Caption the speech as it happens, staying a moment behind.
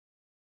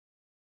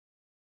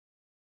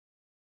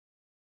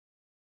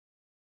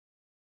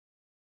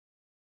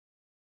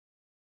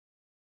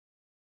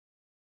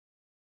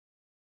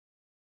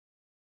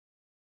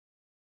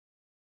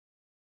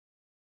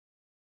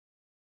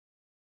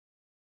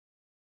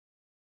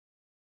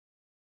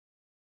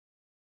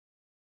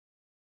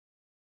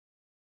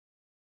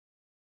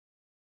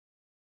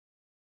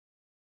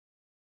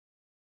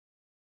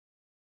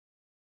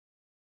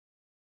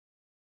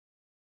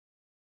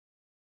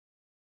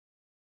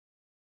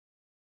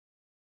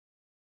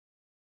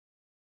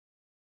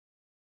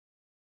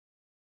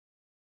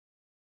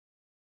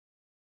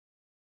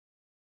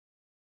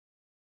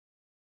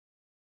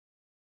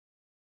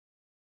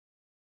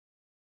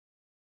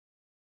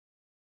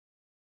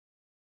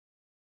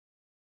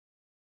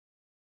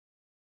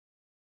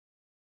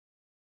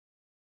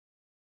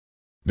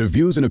The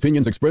views and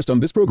opinions expressed on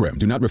this program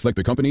do not reflect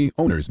the company,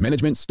 owners,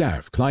 management,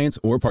 staff, clients,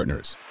 or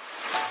partners.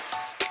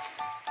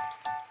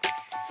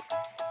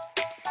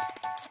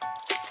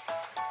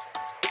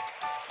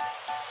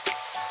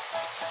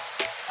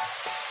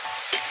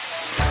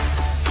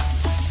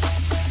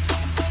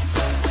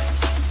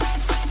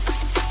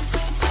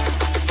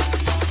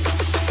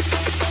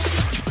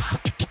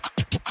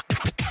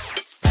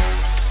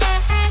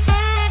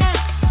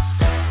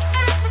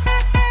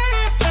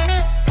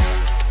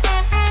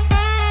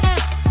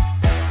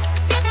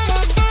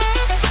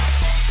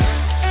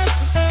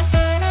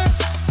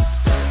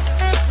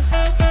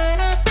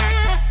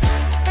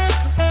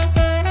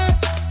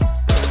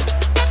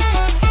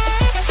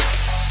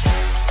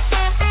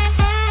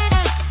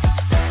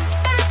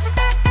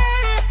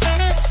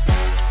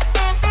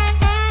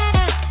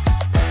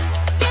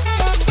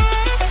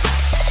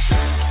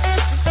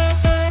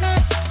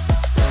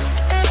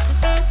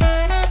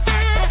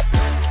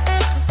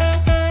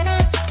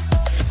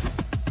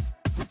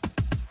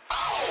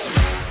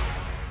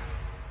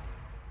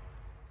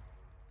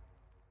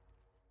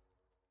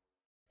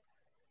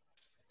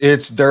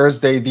 It's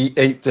Thursday, the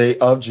 8th day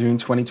of June,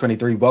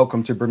 2023.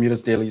 Welcome to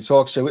Bermuda's Daily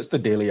Talk Show. It's the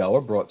Daily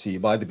Hour brought to you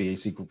by the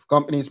BAC Group of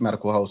Companies,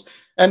 Medical House,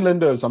 and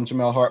Lindos. I'm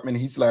Jamel Hartman.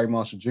 He's Larry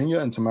Marshall Jr.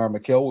 and Tamara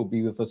McHale will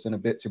be with us in a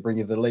bit to bring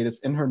you the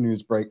latest in her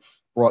news break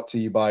brought to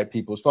you by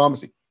People's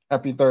Pharmacy.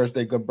 Happy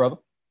Thursday, good brother.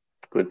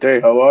 Good day.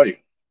 How are you?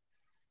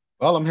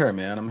 Well, I'm here,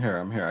 man. I'm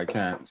here. I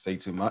can't say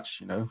too much.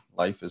 You know,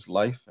 life is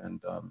life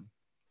and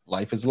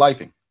life is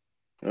lifing.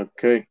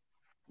 Okay.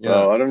 Yeah.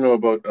 Well, I don't know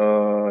about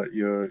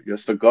your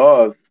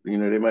cigars. You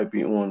know, they might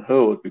be on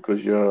hold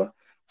because your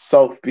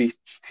South Beach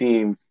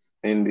teams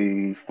in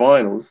the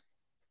finals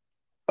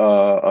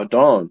are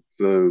done.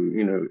 So,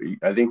 you know,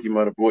 I think you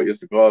might have brought your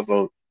cigars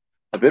out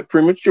a bit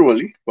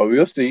prematurely, but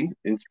we'll see.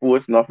 In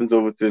sports, nothing's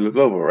over till it's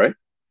over, right?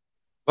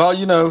 Well,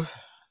 you know,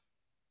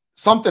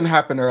 something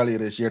happened earlier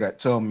this year that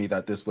told me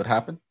that this would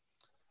happen.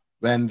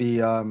 When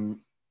the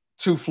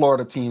two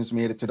Florida teams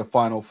made it to the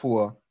Final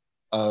Four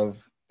of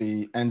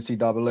the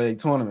NCAA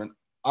tournament,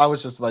 I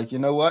was just like, you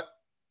know what?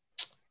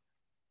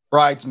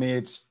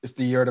 Bridesmaids, it's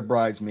the year of the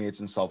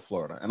bridesmaids in South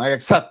Florida. And I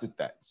accepted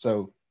that.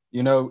 So,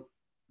 you know,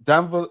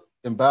 Denver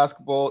in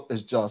basketball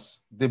is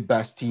just the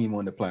best team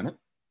on the planet.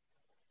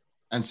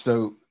 And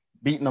so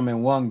beating them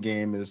in one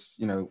game is,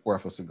 you know,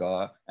 worth a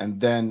cigar.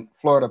 And then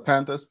Florida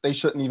Panthers, they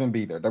shouldn't even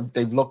be there.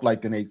 They've looked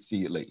like an 8th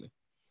seed lately.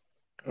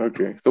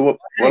 Okay. So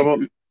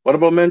what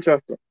about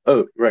Manchester?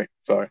 Oh, right.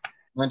 Sorry.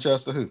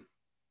 Manchester who?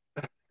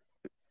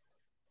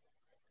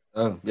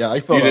 Oh, yeah, I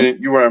felt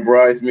you were in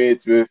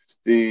bridesmaids with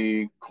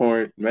the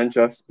current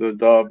Manchester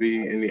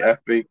Derby in the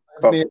FA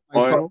Cup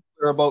final.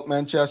 About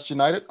Manchester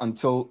United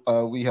until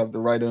we have the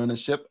right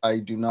ownership. I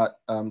do not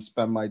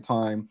spend my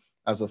time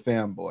as a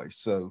fanboy.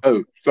 So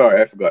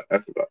sorry, I forgot.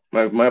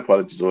 My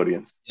apologies,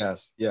 audience.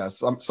 Yes.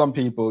 Some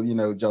people, you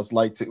know, just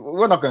like to.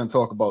 We're not going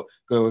to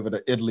go over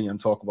to Italy and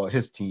talk about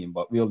his team,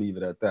 but we'll leave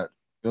it at that.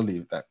 We'll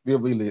leave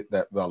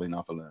that well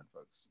enough alone,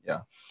 folks.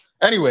 Yeah.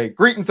 Anyway,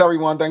 greetings,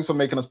 everyone. Thanks for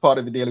making us part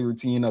of the daily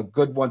routine. A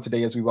good one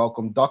today as we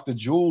welcome Dr.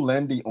 Jewel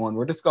Landy on.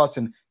 We're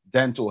discussing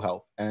dental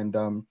health. And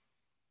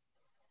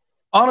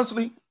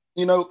honestly,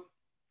 you know,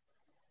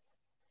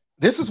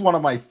 this is one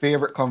of my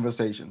favorite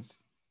conversations.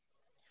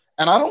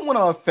 And I don't want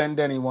to offend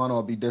anyone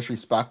or be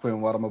disrespectful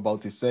in what I'm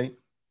about to say.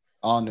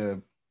 I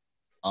don't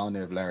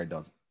know if Larry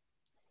does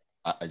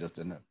it. I just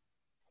don't know.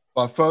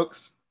 But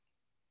folks,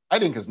 I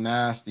think it's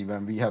nasty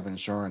when we have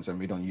insurance and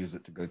we don't use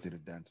it to go to the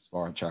dentist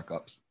for our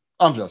checkups.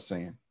 I'm just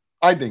saying.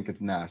 I think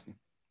it's nasty,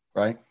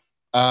 right?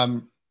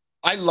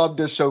 I love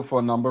this show for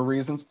a number of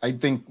reasons.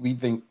 We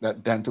think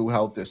that dental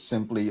health is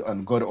simply,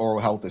 and good oral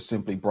health is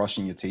simply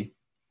brushing your teeth.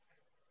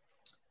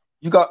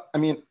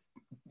 The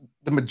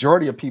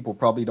majority of people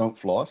probably don't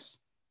floss,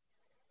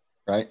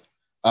 right?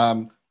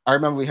 I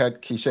remember we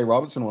had Keisha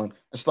Robinson on.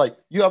 It's like,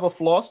 you have a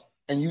floss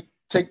and you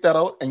take that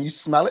out and you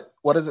smell it.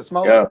 What does it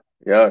smell like?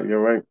 Yeah, you're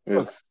right.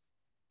 Yes.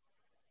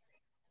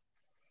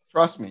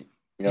 Trust me.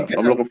 Yeah,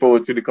 I'm looking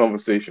forward to the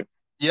conversation.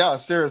 Yeah,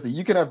 seriously.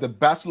 You can have the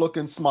best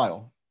looking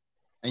smile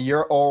and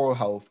your oral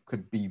health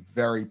could be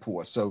very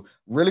poor. So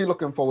really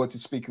looking forward to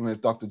speaking with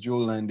Dr.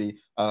 Jewel Landy.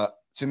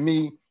 To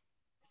me,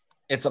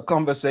 it's a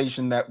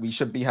conversation that we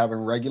should be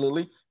having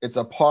regularly. It's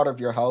a part of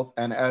your health.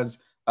 And as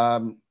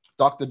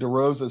Dr.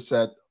 DeRosa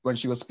said when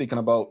she was speaking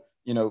about,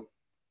 you know,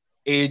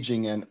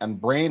 aging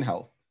and brain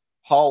health,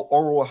 how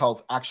oral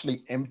health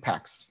actually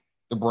impacts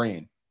the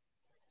brain.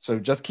 So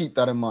just keep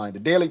that in mind. The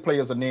Daily Play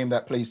is a name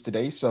that plays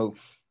today. So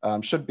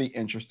should be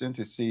interesting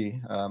to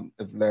see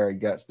if Larry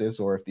gets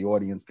this or if the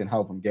audience can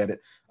help him get it.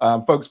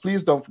 Folks,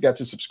 please don't forget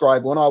to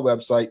subscribe on our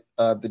website,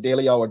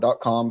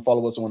 thedailyhour.com.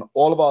 Follow us on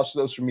all of our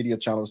social media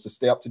channels to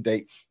stay up to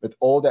date with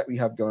all that we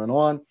have going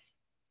on.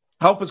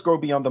 Help us grow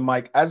beyond the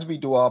mic as we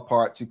do our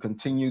part to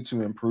continue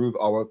to improve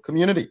our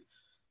community.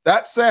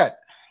 That said,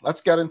 let's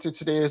get into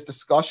today's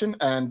discussion.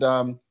 And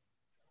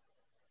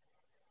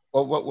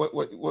what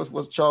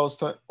was Charles'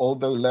 time?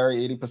 Although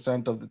Larry,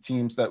 80% of the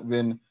teams that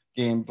win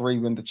Game 3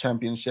 win the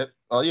championship.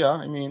 Oh yeah,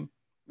 I mean,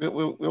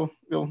 we'll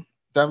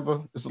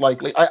Denver is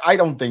likely. I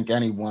don't think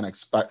anyone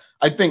expect.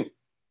 I think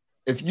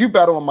if you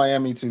bet on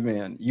Miami to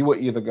win, you were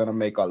either going to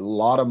make a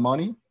lot of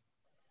money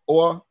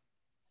or You are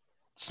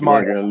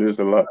smart going to lose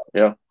a lot.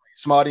 Yeah.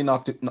 smart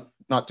enough to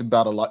not to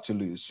bet a lot to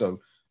lose. So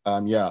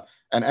yeah.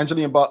 And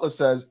Angeline Butler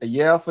says a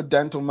year for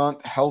dental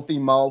month, healthy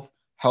mouth,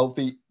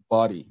 healthy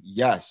body.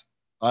 Yes,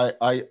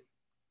 I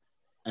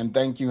and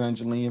thank you,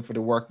 Angeline, for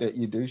the work that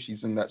you do.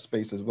 She's in that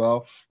space as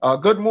well.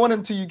 Good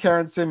morning to you,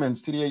 Karen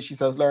Simmons. Today, she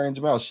says, Larry and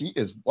Jamel, she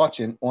is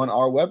watching on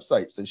our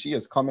website. So she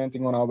is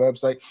commenting on our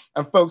website.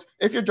 And folks,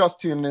 if you're just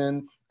tuning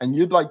in and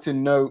you'd like to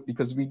know,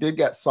 because we did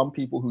get some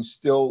people who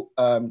still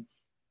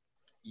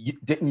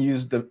didn't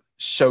use the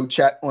show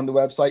chat on the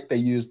website, they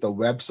used the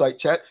website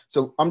chat.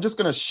 So I'm just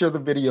going to share the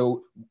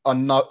video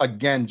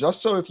again,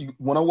 just so if you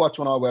want to watch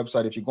on our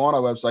website, if you go on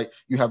our website,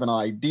 you have an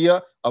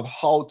idea of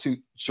how to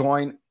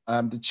join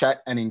the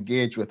chat and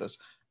engage with us.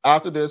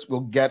 After this,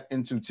 we'll get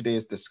into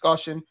today's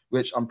discussion,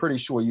 which I'm pretty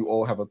sure you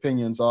all have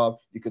opinions of.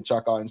 You can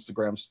check our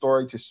Instagram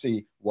story to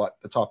see what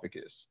the topic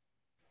is.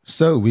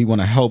 So we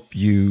want to help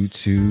you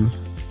to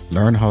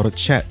learn how to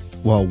chat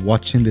while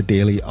watching the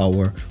Daily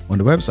Hour on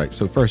the website.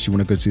 So first you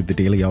want to go to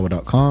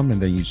thedailyhour.com and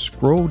then you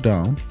scroll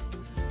down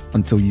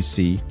until you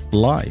see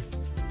live.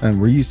 And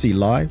where you see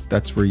live,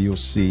 that's where you'll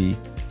see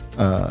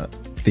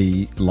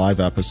the live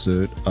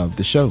episode of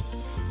the show.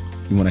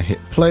 You want to hit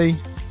play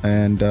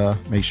and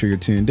make sure you're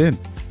tuned in.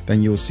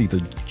 Then you'll see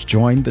the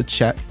join the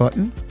chat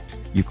button.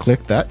 You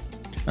click that.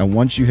 And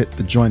once you hit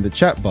the join the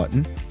chat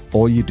button,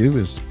 all you do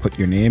is put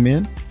your name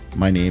in.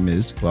 My name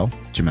is, well,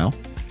 Jamel,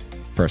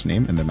 first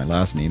name, and then my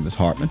last name is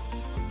Hartman.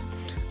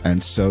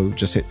 And so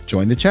just hit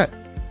join the chat.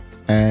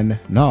 And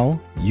now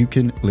you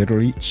can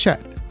literally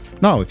chat.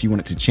 Now, if you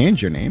wanted to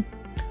change your name,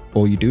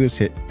 all you do is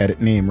hit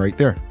edit name right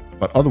there.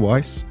 But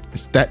otherwise,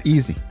 it's that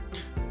easy.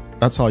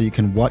 That's how you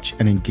can watch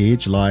and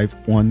engage live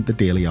on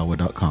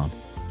thedailyhour.com.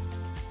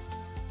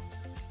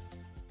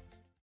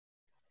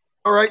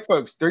 All right,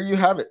 folks, there you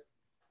have it.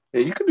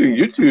 Yeah, you can do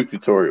YouTube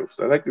tutorials.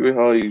 I like the way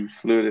how you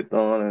slowed it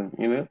down, and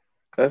you know,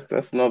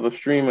 that's another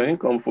stream of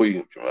income for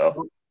you,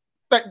 Jamel.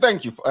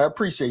 Thank you. I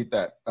appreciate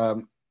that.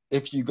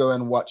 If you go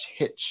and watch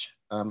Hitch,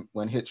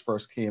 when Hitch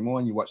first came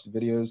on, you watch the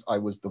videos. I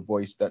was the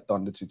voice that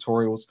done the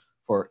tutorials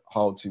for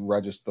how to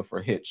register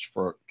for Hitch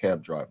for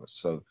cab drivers.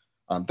 So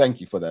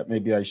thank you for that.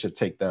 Maybe I should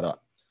take that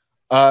up.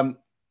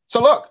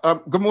 So look,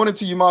 good morning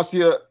to you,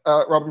 Marcia,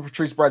 Robin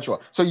Patrice Bradshaw.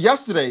 So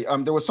yesterday,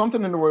 there was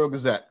something in the Royal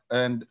Gazette,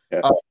 and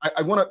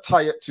I want to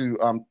tie it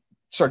to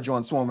Sir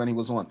John Swan when he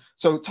was on.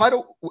 So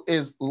title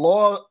is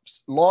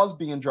Laws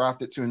Being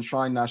Drafted to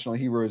Enshrine National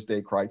Heroes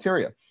Day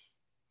Criteria.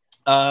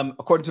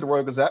 According to the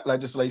Royal Gazette,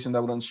 legislation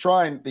that would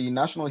enshrine the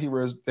National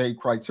Heroes Day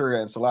criteria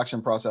and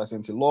selection process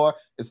into law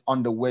is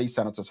underway,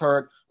 Senators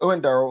heard.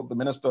 Owen Darrell, the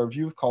Minister of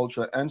Youth,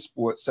 Culture, and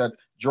Sport, said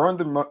during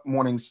the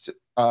morning's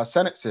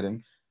Senate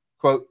sitting,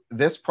 quote,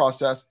 this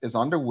process is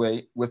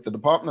underway with the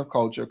Department of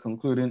Culture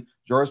concluding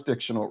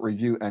jurisdictional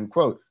review, end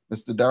quote.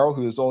 Mr. Darrell,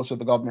 who is also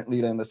the government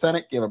leader in the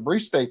Senate, gave a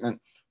brief statement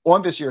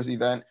on this year's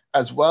event,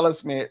 as well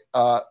as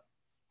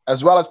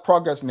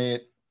progress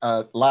made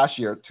last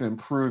year to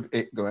improve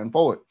it going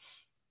forward.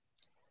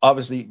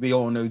 Obviously, we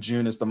all know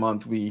June is the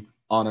month we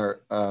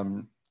honor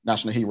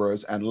national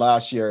heroes. And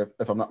last year,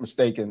 if I'm not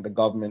mistaken, the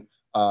government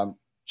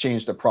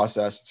changed the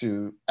process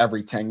to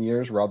every 10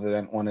 years rather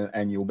than on an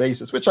annual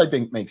basis, which I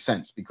think makes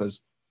sense because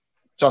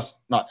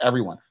just not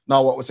everyone.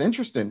 Now, what was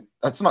interesting,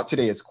 that's not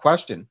today's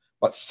question,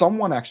 but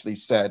someone actually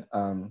said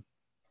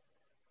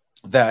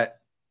that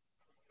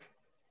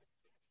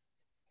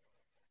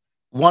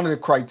one of the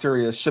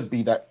criteria should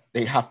be that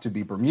they have to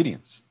be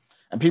Bermudians.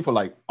 And people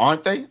are like,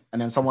 aren't they?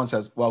 And then someone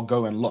says, well,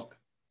 go and look,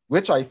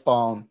 which I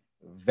found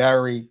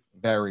very,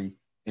 very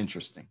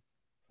interesting.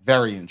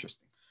 Very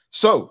interesting.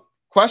 So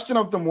question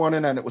of the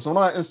morning, and it was on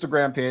our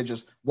Instagram page,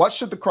 is what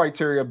should the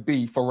criteria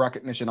be for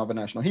recognition of a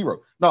national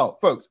hero? Now,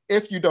 folks,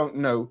 if you don't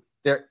know,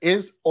 there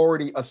is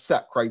already a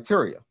set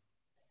criteria.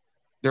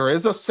 There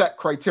is a set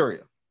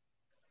criteria.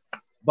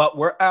 But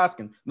we're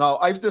asking. Now,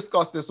 I've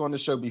discussed this on the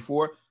show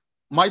before.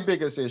 My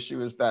biggest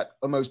issue is that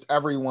almost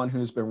everyone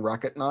who's been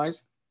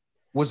recognized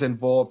was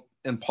involved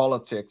in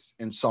politics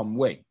in some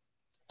way.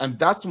 And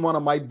that's one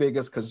of my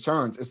biggest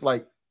concerns. It's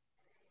like,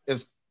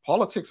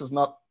 politics is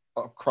not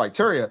a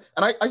criteria.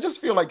 And I just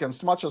feel like in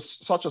such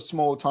a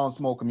small town,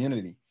 small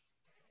community,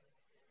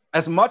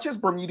 as much as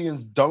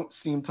Bermudians don't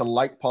seem to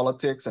like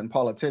politics and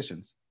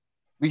politicians,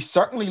 we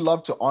certainly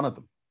love to honor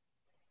them.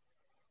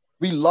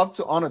 We love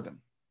to honor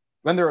them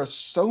when there are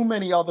so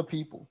many other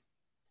people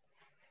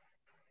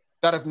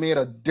that have made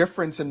a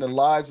difference in the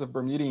lives of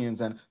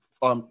Bermudians and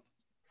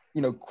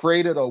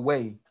created a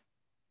way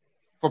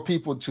for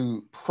people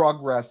to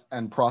progress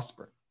and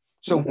prosper.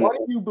 So what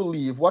do you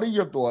believe? What are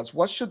your thoughts?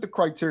 What should the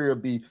criteria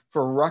be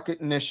for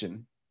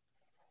recognition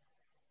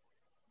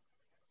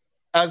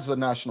as a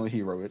national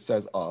hero? It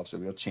says of, so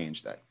we'll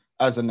change that.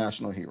 As a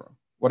national hero.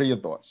 What are your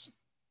thoughts?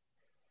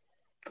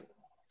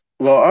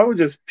 Well, I would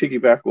just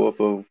piggyback off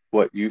of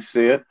what you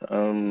said.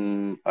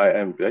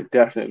 I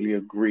definitely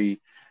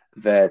agree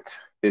that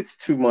it's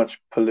too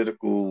much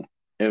political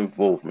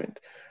involvement.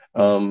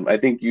 I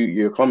think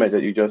your comment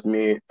that you just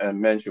made and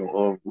mention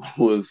of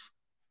was,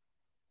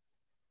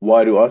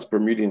 why do us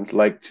Bermudians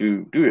like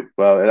to do it?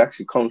 Well, it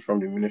actually comes from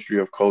the Ministry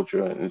of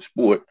Culture and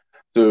Sport.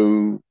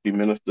 So the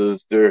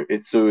ministers there,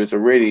 it's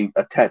already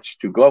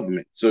attached to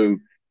government. So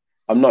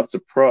I'm not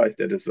surprised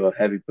that there's a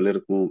heavy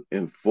political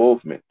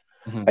involvement.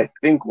 Mhm. I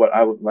think what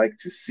I would like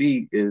to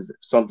see is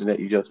something that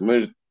you just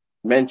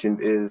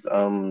mentioned is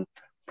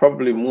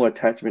probably more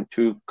attachment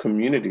to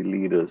community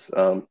leaders,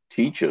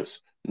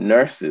 teachers,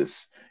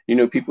 nurses,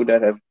 people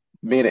that have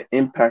made an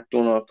impact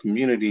on our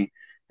community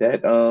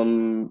that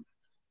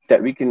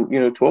we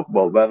can, talk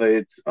about, whether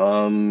it's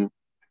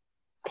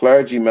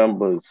clergy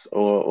members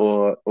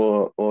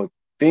or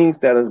things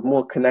that is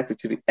more connected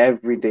to the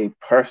everyday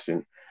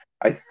person.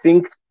 I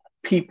think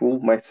people,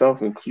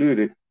 myself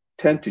included,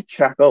 tend to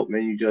check out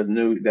when you just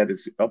know that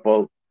it's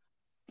about,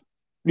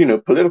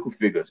 political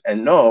figures.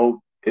 And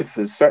now, if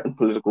a certain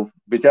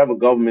whichever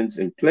government's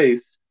in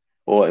place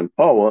or in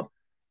power,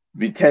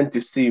 we tend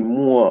to see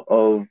more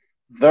of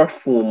their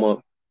former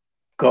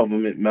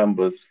government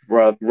members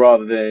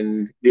rather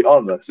than the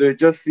other. So it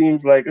just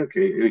seems like,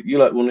 okay, you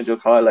like want to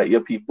just highlight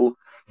your people,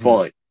 Mhm.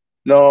 fine.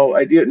 Now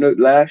I did note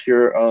last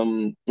year,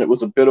 it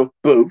was a bit of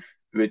both,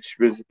 which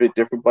was a bit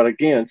different, but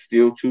again,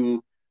 still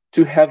too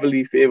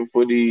heavily favored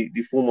for the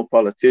former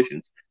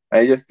politicians.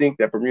 I just think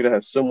that Bermuda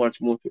has so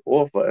much more to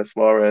offer as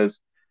far as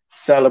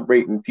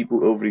celebrating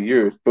people over the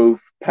years,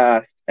 both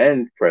past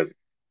and present.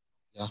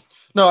 Yeah.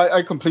 No,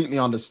 I completely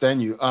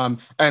understand you.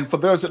 And for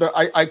those that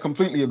I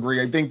completely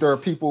agree. I think there are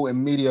people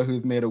in media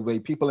who've made a way,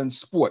 people in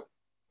sport,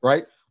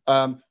 right?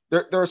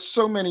 There are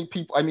so many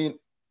people. I mean,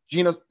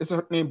 Gina, is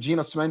her name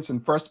Gina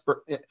Svensson?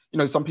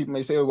 Some people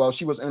may say, oh, well,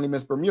 she was only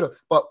Miss Bermuda,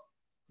 but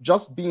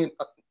just being,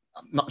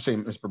 I'm not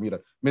saying Miss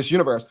Bermuda, Miss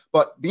Universe,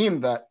 but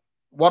being that,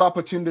 what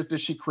opportunities did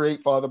she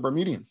create for other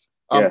Bermudians?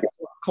 Yeah.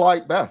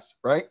 Clyde Best,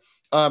 right?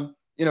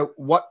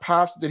 What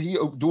paths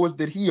doors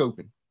did he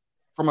open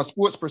from a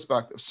sports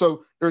perspective?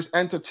 So there's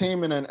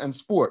entertainment and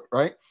sport,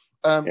 right?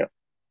 Yeah.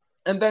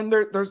 And then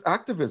there's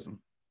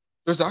activism.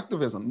 There's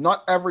activism.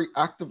 Not every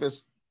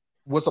activist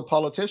was a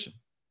politician,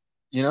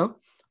 you know?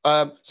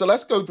 So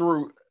let's go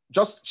through,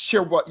 just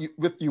share what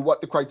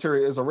the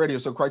criteria is already.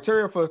 So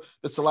criteria for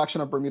the selection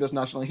of Bermuda's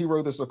national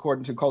hero, this is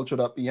according to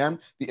culture.bm.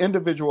 The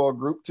individual or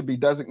group to be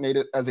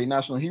designated as a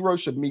national hero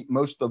should meet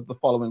most of the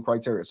following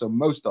criteria. So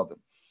most of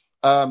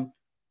them.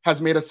 Has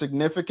made a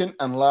significant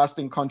and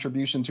lasting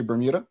contribution to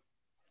Bermuda,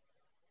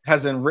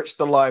 has enriched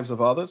the lives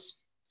of others,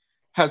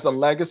 has a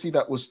legacy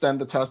that will stand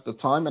the test of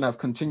time and have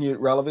continued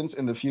relevance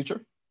in the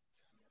future,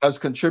 has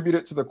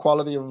contributed to the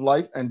quality of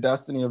life and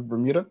destiny of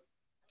Bermuda,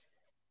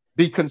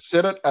 be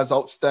considered as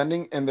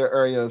outstanding in their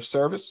area of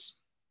service,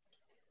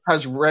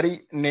 has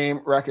ready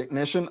name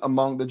recognition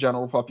among the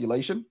general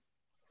population,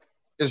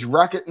 is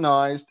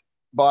recognized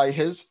by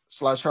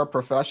his/her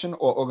profession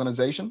or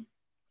organization,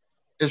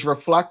 is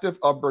reflective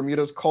of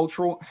Bermuda's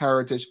cultural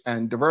heritage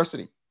and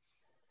diversity.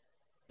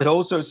 It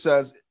also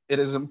says it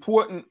is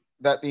important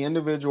that the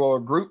individual or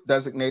group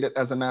designated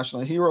as a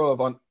national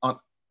hero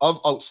of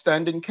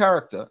outstanding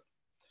character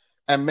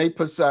and may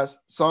possess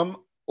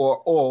some or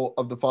all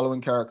of the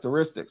following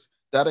characteristics: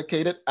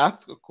 dedicated,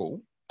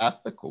 ethical,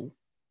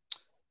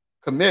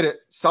 committed,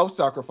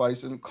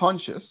 self-sacrificing,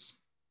 conscientious,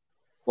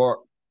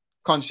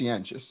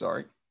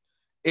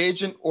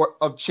 agent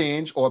of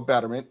change or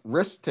betterment,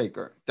 risk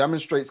taker,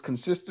 demonstrates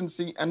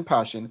consistency and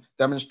passion,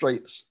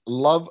 demonstrates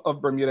love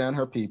of Bermuda and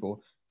her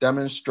people,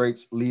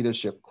 demonstrates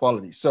leadership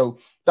quality. So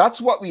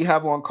that's what we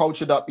have on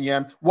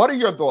culture.bm. What are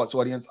your thoughts,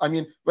 audience? I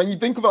mean, when you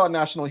think of our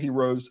national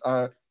heroes,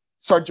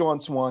 Sir John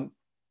Swan,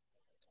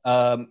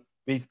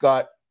 we've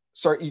got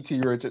Sir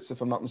E.T. Richards,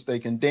 if I'm not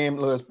mistaken, Dame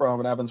Lewis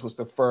Brown Evans was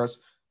the first,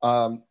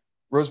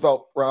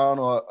 Roosevelt Brown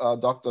or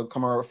Dr.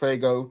 Kamara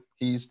Fago,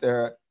 he's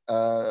there,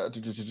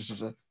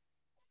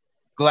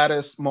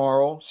 Gladys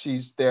Morrill,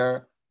 she's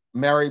there,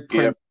 Mary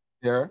Prince,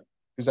 there.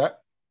 Who's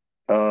that?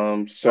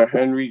 Sir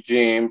Henry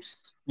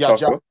James Yeah,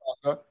 Jack Tucker.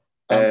 Tucker.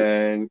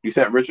 And you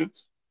said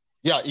Richards?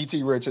 Yeah,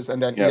 E.T. Richards,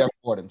 and then Yeah. E.F.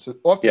 Gordon. So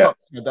off the top of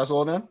your head, that's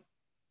all then?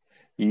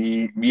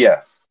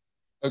 Yes.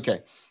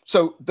 Okay.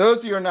 So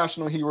those are your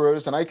national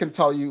heroes, and I can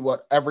tell you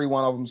what every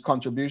one of them's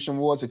contribution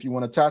was if you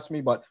want to test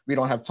me, but we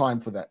don't have time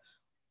for that.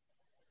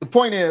 The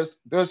point is,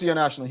 those are your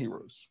national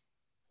heroes.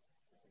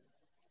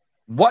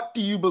 What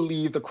do you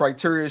believe the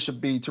criteria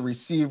should be to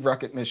receive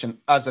recognition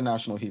as a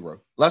national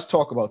hero? Let's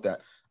talk about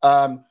that.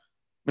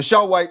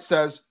 Michelle White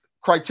says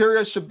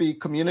criteria should be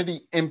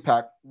community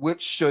impact,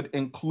 which should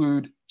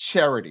include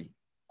charity.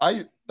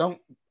 I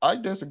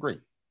disagree.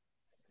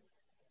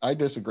 I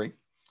disagree.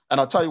 And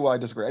I'll tell you why I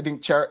disagree. I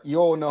think charity, you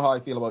all know how I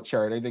feel about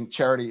charity. I think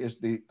charity is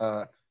the,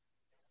 how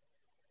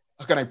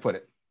can I put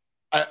it?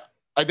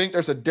 I think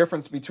there's a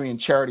difference between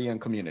charity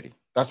and community.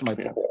 That's my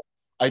point.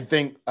 I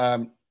think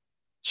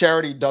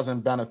charity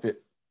doesn't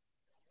benefit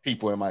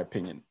people, in my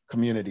opinion.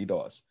 Community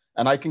does.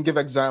 And I can give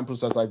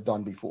examples as I've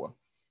done before.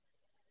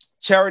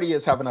 Charity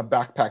is having a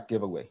backpack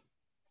giveaway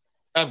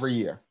every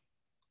year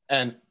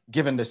and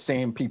giving the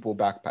same people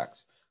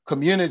backpacks.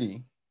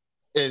 Community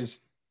is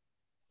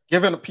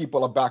giving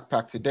people a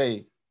backpack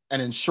today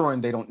and ensuring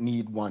they don't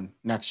need one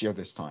next year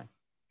this time.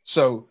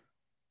 So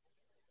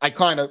I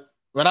kind of,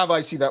 whenever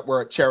I see that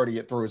word charity,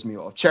 it throws me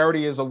off.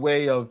 Charity is a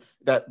way of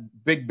that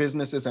big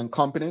businesses and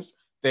companies,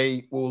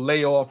 they will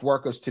lay off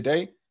workers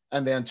today,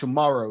 and then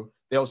tomorrow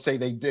they'll say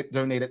they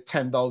donated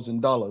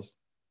 $10,000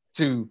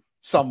 to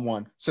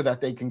someone so that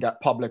they can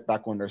get public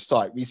back on their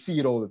side. We see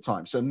it all the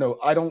time. So no,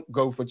 I don't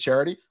go for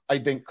charity. I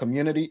think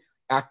community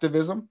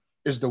activism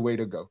is the way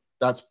to go.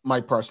 That's my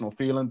personal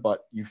feeling,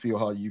 but you feel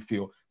how you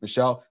feel.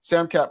 Michelle,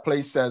 Sam Cat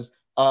Place says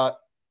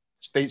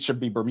states should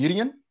be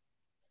Bermudian.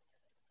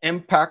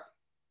 Impact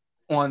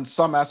on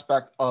some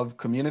aspect of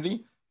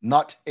community,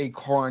 not a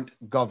current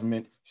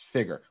government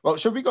figure. Well,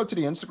 should we go to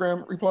the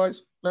Instagram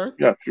replies, Larry?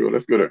 Yeah, sure.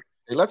 Let's go there.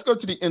 Okay, let's go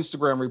to the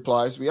Instagram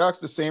replies. We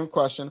asked the same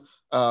question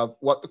of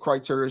what the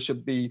criteria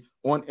should be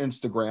on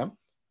Instagram.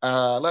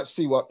 Let's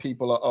see what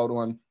people are out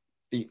on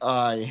the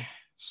eye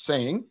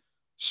saying.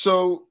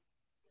 So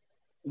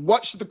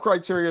what should the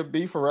criteria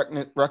be for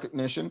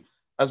recognition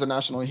as a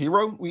national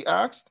hero, we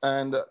asked,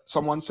 and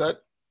someone said,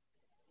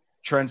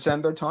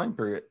 transcend their time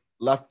period,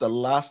 left a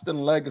lasting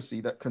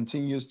legacy that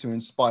continues to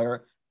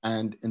inspire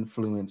and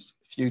influence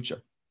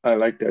future. I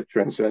like that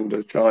transcend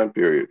the time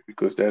period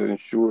because that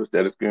ensures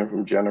that it's going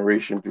from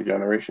generation to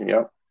generation.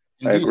 Yeah,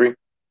 indeed. I agree.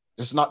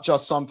 It's not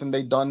just something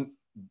they done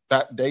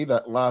that day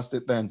that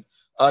lasted then.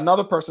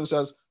 Another person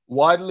says,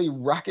 widely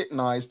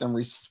recognized and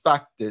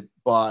respected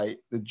by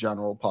the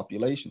general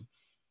population.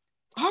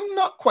 I'm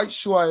not quite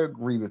sure I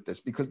agree with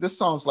this because this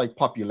sounds like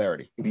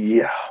popularity.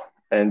 Yeah,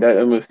 and that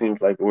almost seems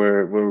like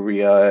where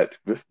we are at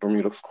with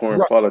Bermuda's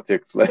current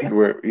politics. Like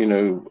where, you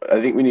know,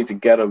 I think we need to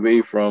get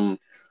away from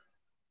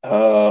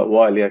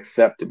widely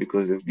accepted,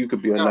 because if you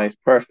could be a nice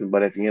person,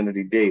 but at the end of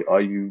the day,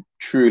 are you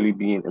truly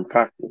being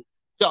impactful?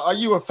 Yeah, are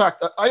you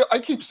effective? I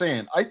keep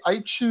saying I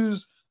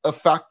choose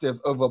effective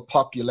over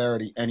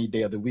popularity any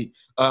day of the week.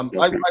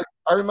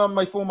 I remember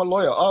my former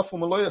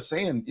lawyer,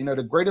 saying, you know,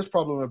 the greatest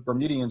problem with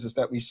Bermudians is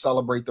that we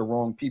celebrate the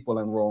wrong people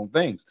and wrong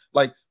things.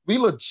 Like we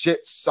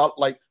legit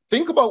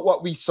think about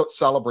what we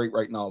celebrate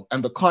right now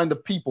and the kind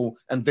of people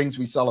and things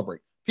we celebrate.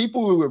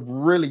 People who have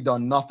really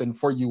done nothing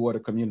for you or the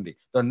community.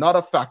 They're not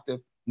effective,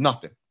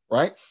 nothing,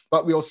 right?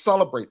 But we'll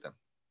celebrate them.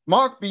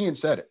 Mark Bean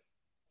said it.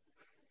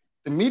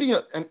 The media,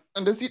 and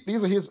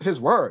these are his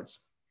words.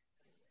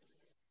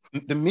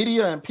 The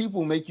media and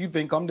people make you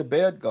think I'm the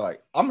bad guy.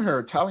 I'm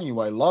here telling you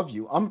I love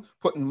you. I'm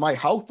putting my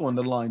health on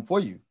the line for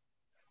you.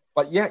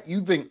 But yet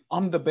you think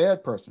I'm the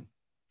bad person.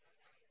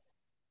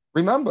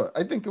 Remember,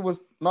 I think it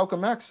was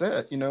Malcolm X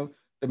said, you know,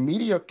 the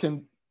media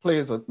can play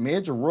as a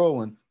major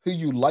role in who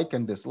you like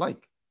and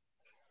dislike.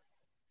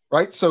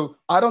 Right? So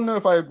I don't know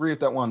if I agree with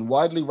that one.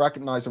 Widely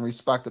recognized and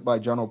respected by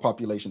general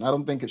population. I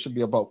don't think it should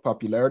be about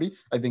popularity.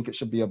 I think it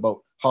should be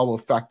about how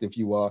effective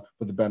you are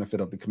for the benefit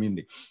of the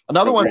community.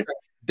 Another one,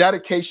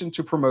 dedication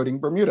to promoting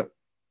Bermuda.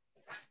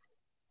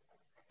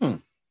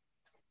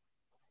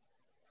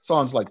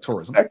 Sounds like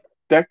tourism.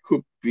 That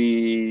could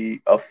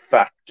be a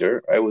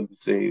factor. I would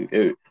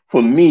say,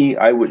 for me,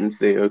 I wouldn't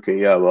say, okay,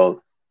 yeah,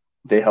 well,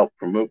 they help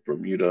promote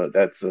Bermuda.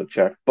 That's a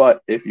check.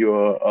 But if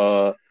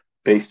you're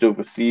based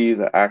overseas,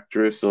 an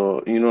actress,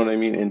 or you know what I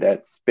mean, in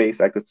that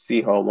space, I could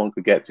see how one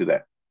could get to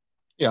that.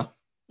 Yeah.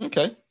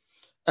 Okay.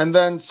 And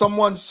then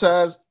someone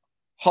says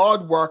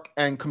hard work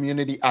and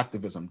community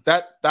activism.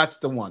 That's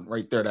the one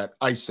right there that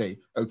I say,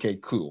 okay,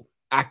 cool.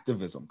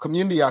 Activism,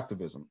 community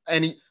activism.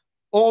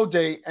 All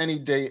day, any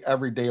day,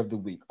 every day of the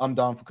week. I'm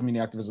down for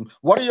community activism.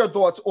 What are your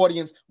thoughts,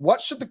 audience?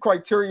 What should the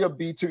criteria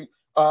be to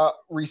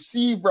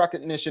receive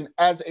recognition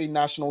as a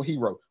national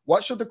hero?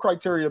 What should the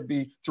criteria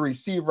be to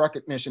receive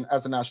recognition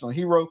as a national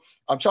hero?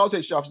 Charles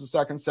H.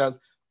 Jefferson II says,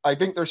 I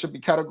think there should be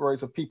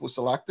categories of people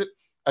selected.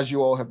 As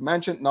you all have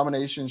mentioned,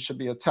 nominations should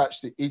be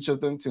attached to each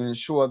of them to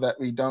ensure that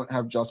we don't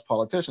have just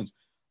politicians.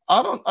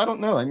 I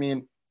don't know. I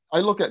mean, I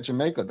look at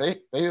Jamaica.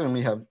 They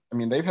only have, I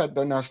mean, they've had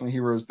their national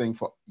heroes thing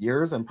for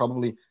years and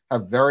probably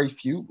have very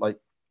few, like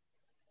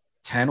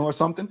 10 or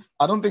something.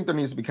 I don't think there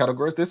needs to be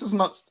categories.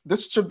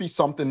 This should be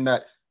something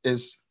that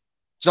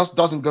just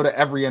doesn't go to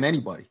every and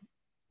anybody.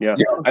 Yeah,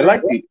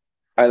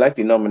 I like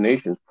the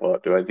nominations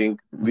part, though. I think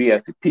we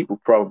as the people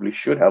probably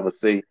should have a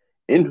say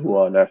in who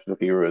our national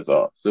heroes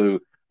are. So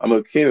I'm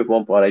okay with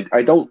one part.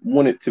 I don't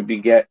want it to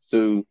get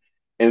so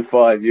in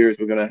 5 years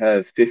we're gonna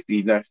have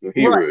 50 national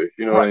heroes.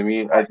 You know what I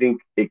mean? I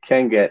think it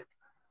can get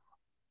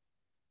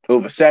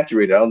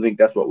oversaturated. I don't think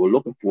that's what we're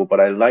looking for,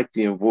 but I like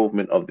the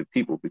involvement of the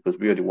people because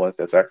we are the ones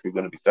that's actually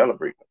going to be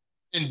celebrating.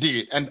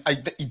 Indeed, and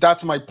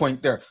that's my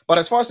point there. But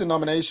as far as the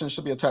nominations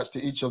should be attached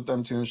to each of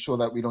them to ensure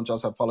that we don't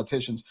just have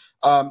politicians,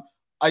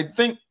 I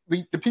think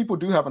the people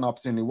do have an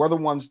opportunity. We're the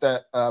ones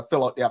that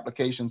fill out the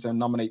applications and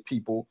nominate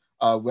people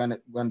when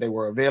they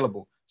were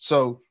available.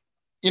 So,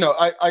 you know,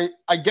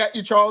 I get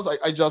you, Charles.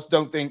 I just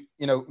don't think,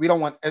 you know, we don't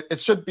want it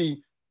should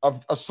be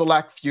a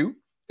select few.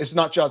 It's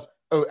not just,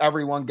 oh,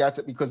 everyone gets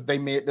it because they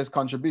made this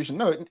contribution.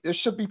 No, it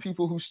should be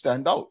people who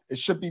stand out. It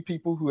should be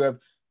people who have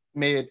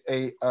made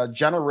a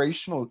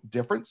generational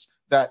difference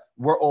that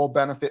we're all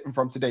benefiting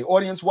from today.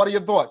 Audience, what are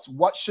your thoughts?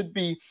 What should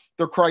be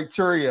the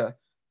criteria?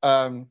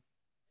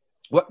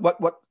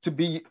 What to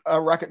be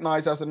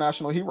recognized as a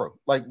national hero?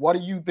 Like, what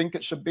do you think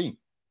it should be?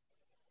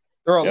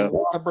 There are a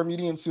lot of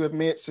Bermudians who have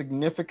made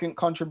significant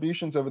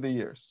contributions over the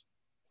years.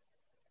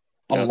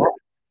 A lot.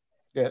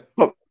 Yeah.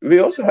 But we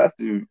also have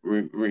to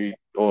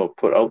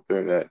put out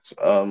there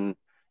that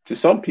to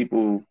some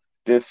people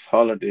this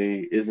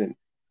holiday isn't,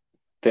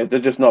 they're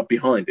just not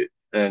behind it,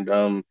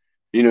 and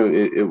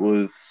it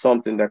was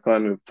something that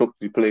kind of took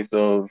the place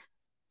of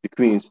the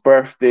Queen's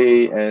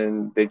birthday,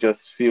 and they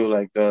just feel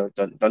like they're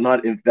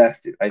not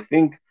invested. I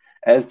think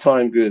as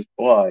time goes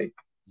by,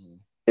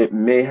 it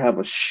may have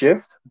a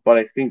shift, but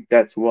I think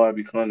that's why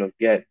we kind of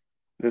get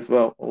this.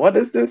 Well, what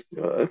is this?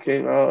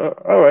 Okay,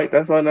 all right,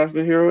 that's our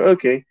national hero.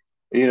 Okay,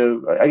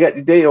 I get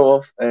the day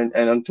off, and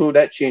until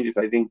that changes,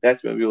 I think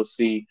that's when we'll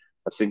see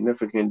a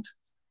significant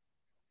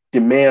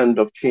demand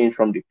of change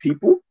from the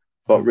people.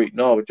 But right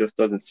now, it just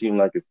doesn't seem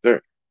like it's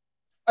there.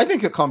 I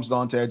think it comes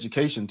down to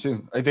education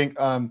too. I think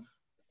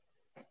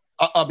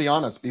I'll be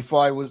honest.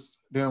 Before I was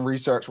doing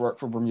research work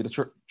for Bermuda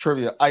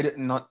Trivia, I did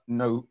not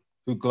know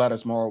who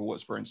Gladys Morrow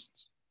was, for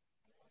instance.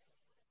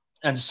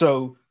 And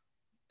so,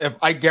 if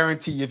I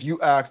guarantee, if you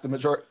ask the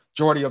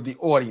majority of the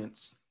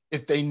audience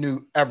if they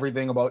knew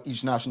everything about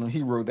each national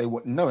hero, they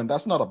wouldn't know, and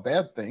that's not a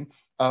bad thing.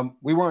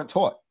 We weren't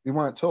taught. We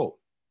weren't told.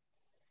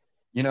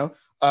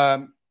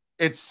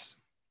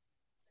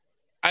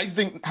 I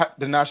think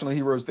the national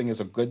heroes thing is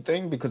a good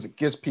thing because it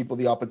gives people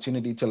the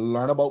opportunity to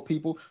learn about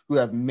people who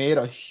have made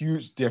a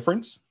huge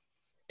difference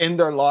in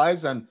their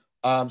lives, and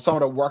some of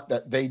the work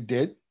that they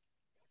did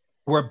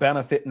we're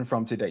benefiting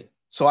from today.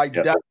 So I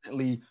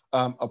definitely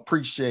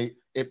appreciate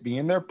it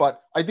being there,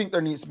 but I think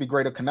there needs to be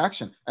greater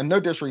connection. And no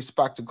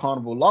disrespect to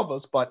Carnival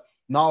lovers, but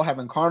now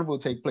having Carnival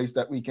take place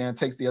that weekend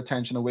takes the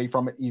attention away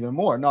from it even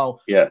more. Now,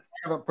 I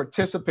haven't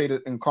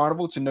participated in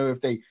Carnival to know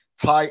if they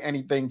tie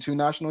anything to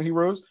national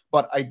heroes,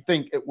 but I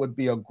think it would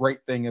be a great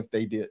thing if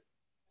they did.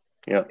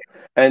 Yeah,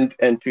 and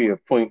to your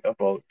point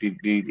about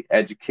the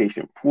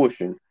education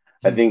portion,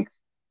 I think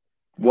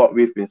what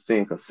we've been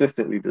saying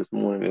consistently this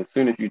morning, as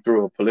soon as you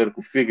throw a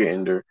political figure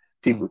in there,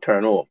 people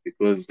turn off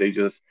because they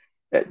just,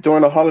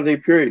 during the holiday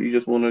period, you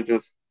just want to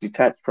just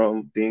detach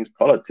from things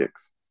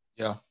politics.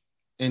 Yeah,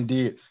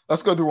 indeed.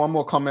 Let's go through one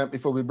more comment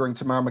before we bring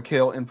Tamara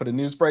McHale in for the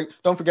news break.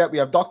 Don't forget, we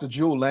have Dr.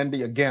 Jewel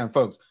Landy again,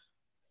 folks.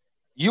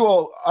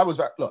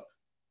 Look,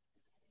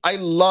 I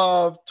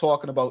love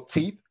talking about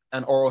teeth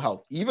and oral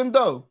health, even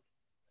though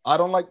I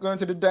don't like going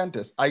to the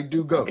dentist. I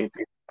do go.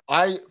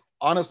 I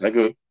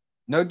honestly,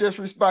 no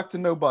disrespect to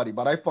nobody,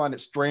 but I find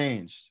it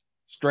strange.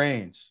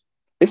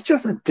 It's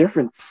just a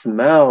different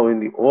smell in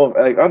the oral.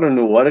 Like, I don't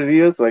know what it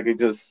is. Like, it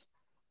just,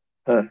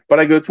 but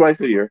I go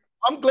twice a year.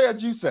 I'm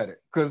glad you said it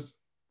because,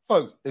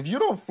 folks, if you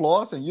don't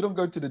floss and you don't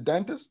go to the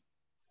dentist,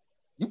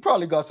 you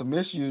probably got some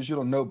issues you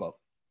don't know about.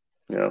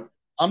 Yeah.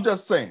 I'm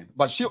just saying,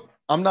 but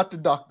I'm not the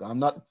doctor. I'm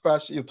not the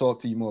professional. She'll talk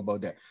to you more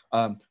about that.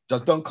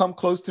 Just don't come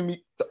close to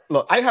me.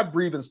 Look, I have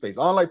breathing space.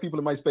 I don't like people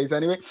in my space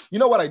anyway. You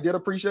know what I did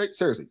appreciate?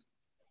 Seriously,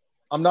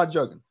 I'm not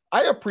joking.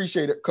 I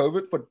appreciated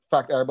COVID for the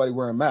fact that everybody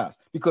wearing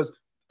masks because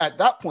at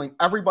that point,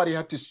 everybody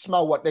had to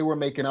smell what they were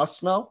making us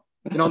smell.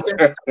 You know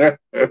what I'm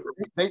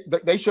saying?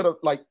 they should have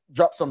like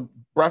dropped some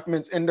breath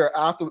mints in there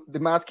after the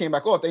mask came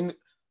back off.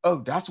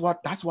 That's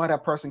why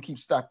that person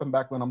keeps stepping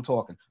back when I'm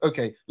talking.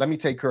 Okay, let me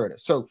take care of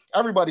this. So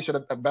everybody should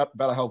have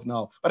better health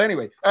now. But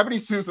anyway, Ebony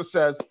Sousa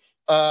says,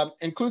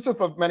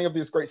 inclusive of many of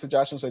these great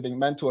suggestions, I think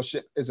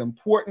mentorship is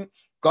important,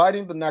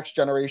 guiding the next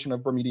generation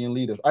of Bermudian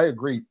leaders. I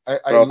agree.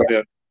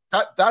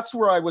 That's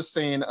where I was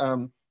saying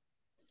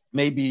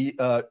maybe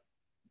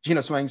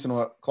Gina Swankson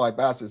or Clyde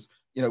Bass,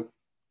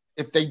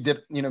 if they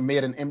did,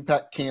 made an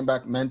impact, came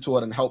back,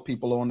 mentored, and helped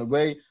people along the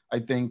way, I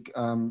think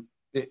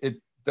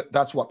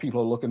that's what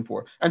people are looking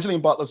for.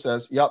 Angeline Butler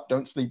says, yep,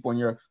 don't sleep when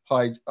your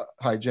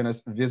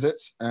hygienist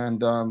visits.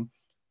 And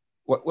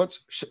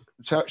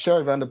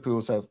Sherry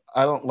Vanderpool says,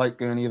 I don't like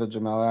going either,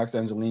 Jamal. Asked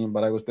Angeline,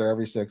 but I was there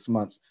every 6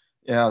 months.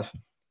 Yeah,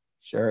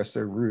 Sherry's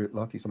so rude.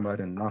 Lucky somebody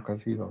didn't knock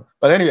us here.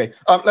 But anyway,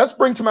 let's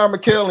bring Tamara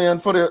McHale in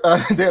for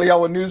the Daily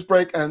Hour news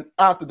break. And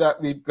after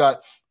that, we've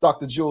got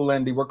Dr. Jewel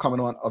Landy. We're coming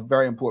on a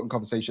very important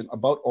conversation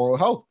about oral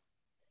health.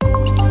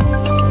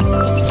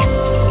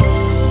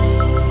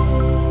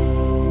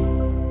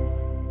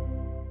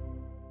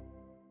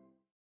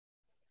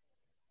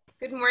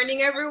 Good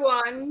morning,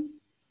 everyone.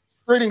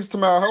 Greetings,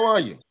 Tamara. How are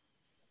you?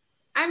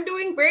 I'm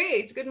doing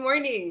great. Good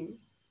morning.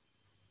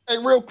 Hey,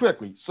 real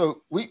quickly.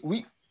 So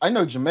I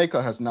know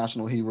Jamaica has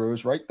national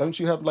heroes, right? Don't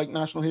you have like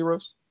national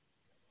heroes?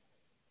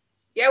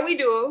 Yeah, we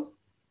do.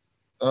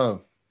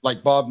 Oh,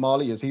 like Bob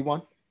Marley, is he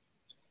one?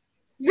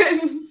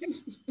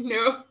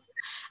 No.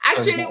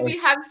 Actually, we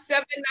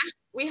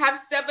have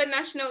seven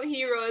national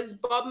heroes.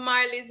 Bob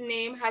Marley's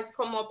name has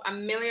come up a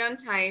million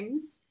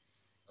times.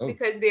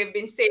 Because they've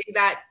been saying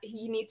that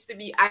he needs to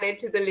be added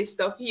to the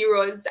list of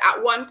heroes.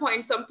 At one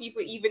point, some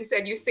people even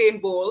said Usain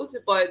Bolt,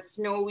 but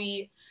no,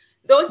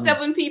 those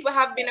 7 people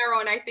have been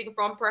around, I think,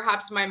 from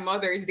perhaps my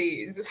mother's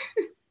days.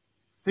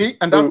 See,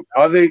 and that's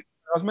are they?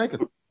 I was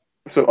making.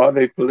 So are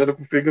they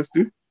political figures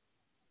too?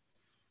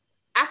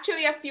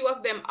 Actually, a few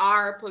of them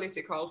are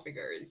political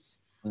figures.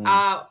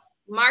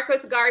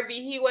 Marcus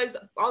Garvey, he was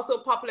also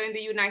popular in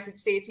the United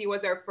States. He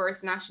was our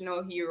first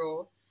national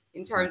hero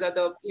in terms of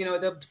the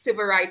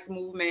civil rights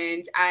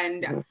movement,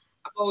 and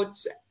about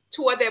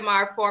two of them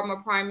are former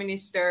prime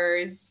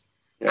ministers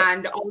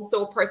and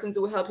also persons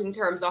who helped in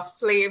terms of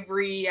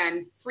slavery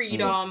and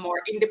freedom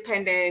or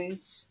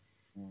independence.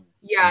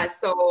 Yeah,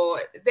 so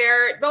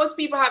those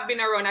people have been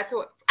around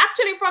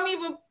actually from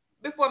even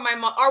before my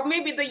mom, or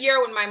maybe the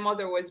year when my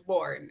mother was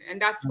born,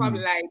 and that's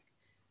probably like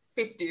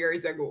 50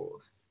 years ago.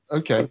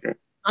 Okay.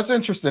 That's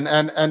interesting,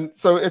 and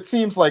so it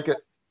seems like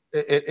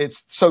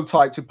it's so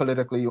tied to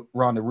politically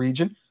around the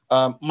region.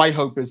 My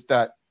hope is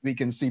that we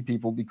can see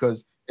people,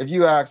 because if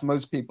you ask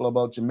most people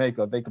about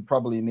Jamaica, they could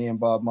probably name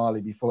Bob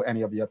Marley before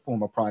any of your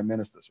former prime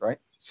ministers, right?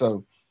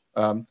 So,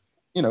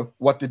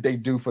 what did they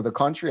do for the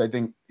country? I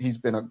think he's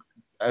been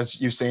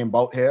as you say in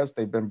both hairs,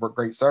 they've been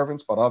great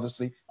servants, but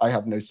obviously I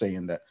have no say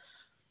in that.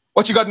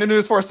 What you got in the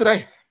news for us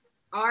today?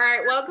 All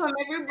right, welcome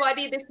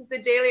everybody. This is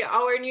the Daily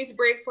Hour news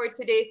break for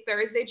today,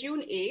 Thursday,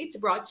 June 8th,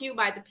 brought to you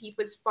by the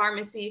People's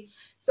Pharmacy.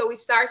 So we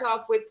start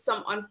off with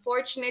some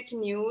unfortunate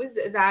news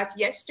that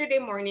yesterday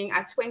morning,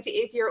 a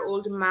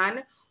 28-year-old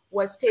man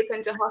was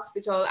taken to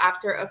hospital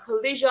after a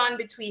collision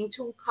between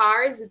two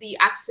cars. The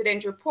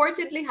accident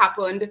reportedly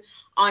happened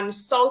on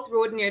South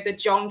Road near the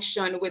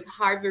junction with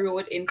Harvey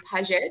Road in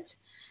Paget.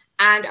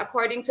 And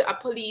according to a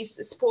police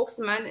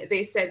spokesman,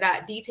 they said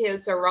that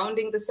details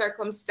surrounding the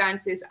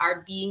circumstances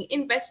are being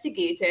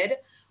investigated,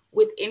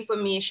 with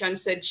information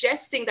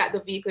suggesting that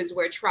the vehicles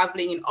were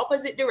traveling in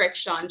opposite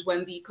directions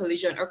when the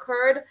collision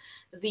occurred.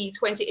 The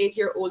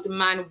 28-year-old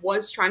man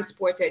was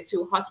transported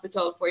to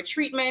hospital for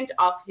treatment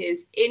of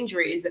his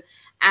injuries.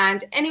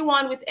 And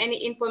anyone with any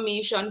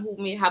information who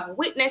may have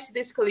witnessed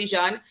this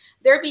collision,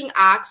 they're being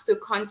asked to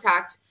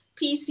contact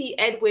PC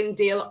Edwin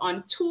Dale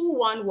on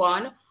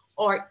 211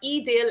 or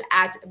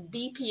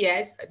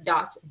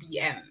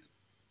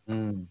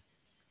edale@bps.bm.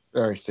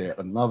 Very sad.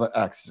 Another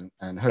accident,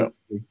 and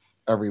hopefully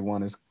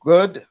everyone is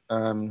good.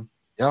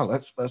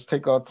 Let's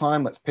take our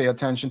time. Let's pay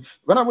attention.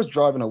 When I was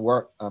driving to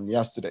work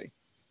yesterday,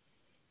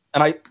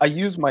 and I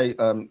used my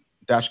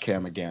dash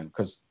cam again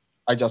because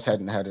I just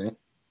hadn't had it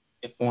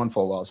on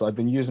for a while, so I've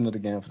been using it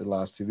again for the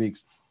last 2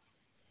 weeks.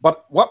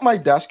 But what my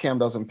dash cam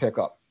doesn't pick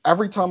up,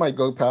 every time I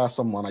go past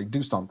someone, I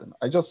do something.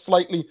 I just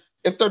slightly,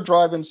 if they're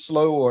driving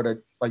slow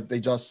or they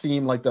just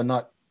seem like they're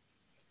not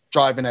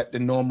driving at the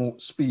normal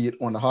speed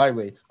on the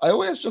highway, I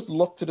always just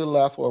look to the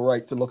left or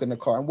right to look in the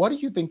car. And what do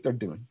you think they're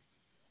doing?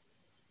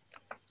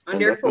 On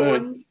their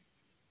phone.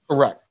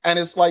 Correct. And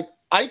it's like,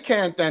 I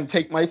can't then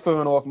take my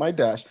phone off my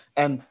dash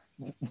and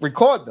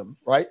record them,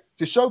 right,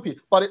 to show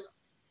people. But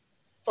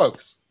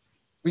folks,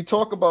 we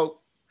talk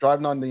about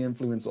driving under the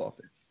influence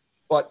often,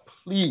 but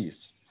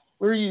please,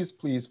 wait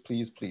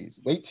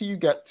till you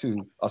get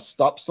to a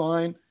stop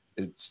sign,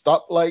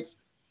 stop lights,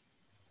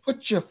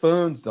 put your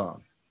phones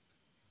down.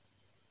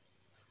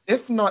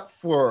 If not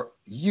for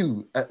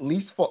you, at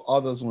least for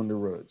others on the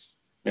roads.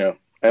 Yeah,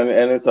 and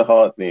it's a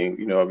hard thing.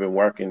 I've been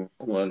working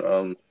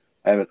on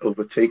I haven't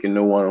overtaken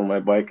no one on my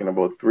bike in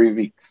about 3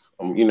 weeks.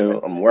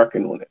 I'm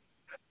working on it.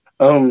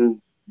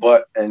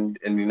 But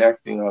the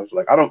next thing I was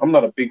like, I'm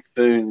not a big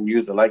phone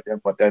user like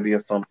that, but that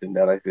is something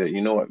that I said,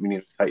 you know what, we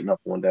need to tighten up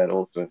on that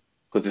also,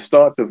 because it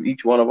starts with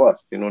each one of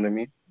us. You know what I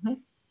mean?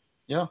 Mm-hmm.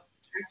 Yeah,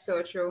 that's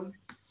so true.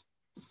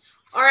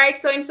 All right,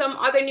 so in some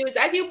other news,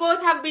 as you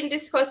both have been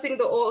discussing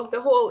the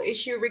whole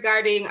issue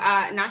regarding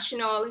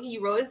national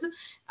heroes,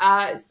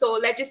 so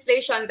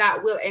legislation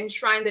that will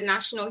enshrine the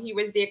National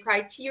Heroes Day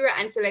criteria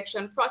and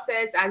selection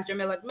process, as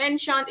Jamil had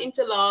mentioned,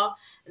 into law,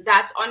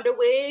 that's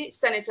underway.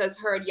 Senators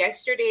heard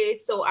yesterday.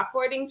 So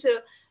according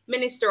to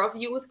Minister of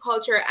Youth,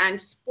 Culture and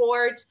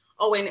Sport,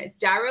 Owen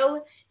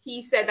Darrell,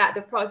 he said that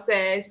the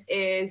process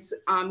is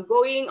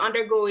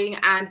undergoing,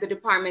 and the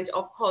Department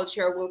of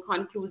Culture will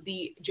conclude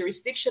the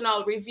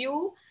jurisdictional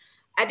review.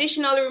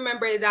 Additionally,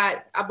 remember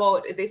that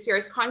about this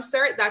year's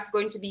concert that's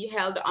going to be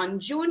held on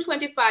June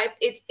 25,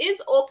 it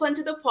is open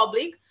to the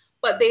public,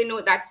 but they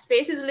note that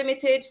space is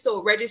limited,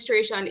 so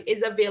registration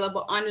is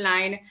available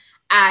online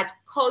at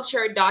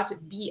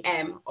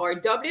culture.bm or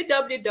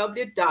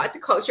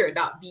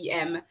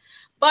www.culture.bm.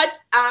 But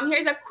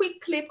here's a quick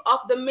clip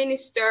of the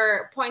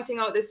minister pointing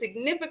out the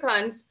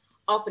significance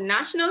of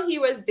National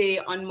Heroes Day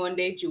on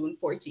Monday, June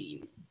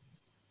 14.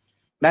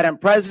 Madam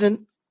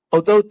President,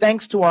 although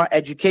thanks to our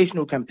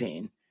educational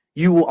campaign,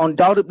 you will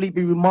undoubtedly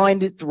be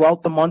reminded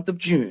throughout the month of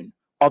June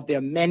of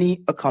their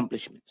many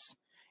accomplishments.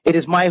 It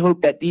is my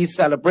hope that these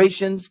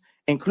celebrations,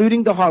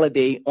 including the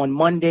holiday on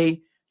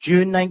Monday,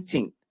 June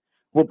 19th,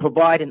 will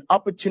provide an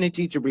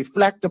opportunity to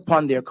reflect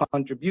upon their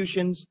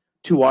contributions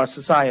to our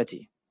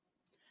society.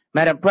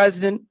 Madam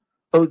President,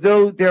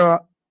 although there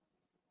are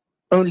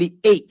only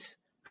 8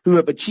 who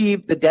have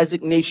achieved the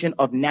designation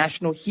of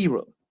national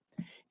hero,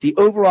 the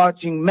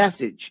overarching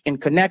message in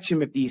connection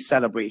with these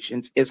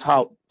celebrations is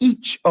how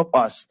each of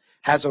us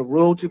has a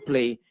role to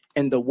play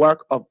in the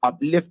work of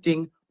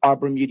uplifting our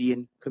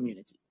Bermudian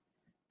community.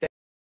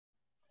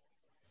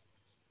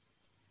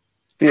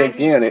 See,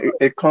 again,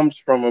 it comes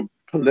from a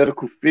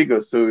political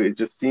figure, so it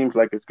just seems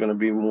like it's going to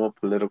be more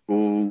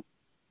political.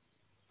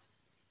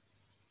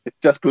 It's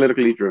just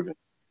politically driven.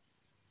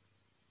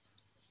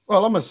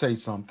 Well, I'm going to say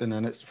something,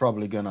 and it's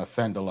probably going to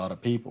offend a lot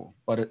of people,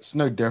 but it's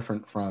no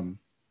different from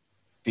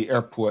the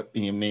airport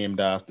being named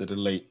after the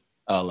late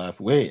L.F.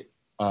 Wade.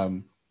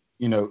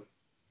 You know,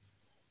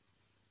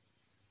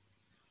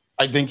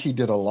 I think he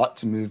did a lot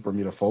to move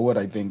Bermuda forward.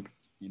 I think,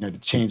 you know, the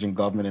change in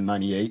government in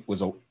 '98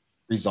 was a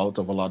result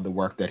of a lot of the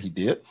work that he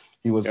did.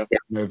 He was, you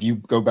know, if you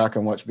go back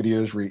and watch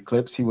videos, read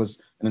clips, he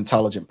was an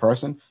intelligent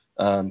person.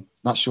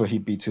 Not sure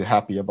he'd be too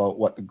happy about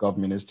what the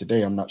government is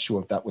today. I'm not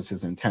sure if that was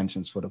his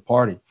intentions for the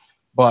party.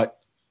 But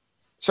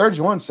Serge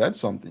once said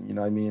something, you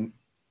know, I mean,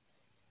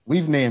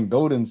 we've named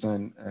buildings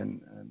and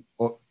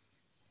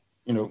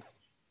you know,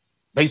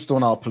 based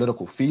on our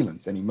political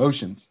feelings and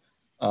emotions.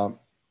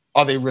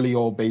 Are they really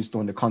all based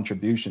on the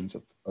contributions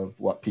of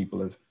what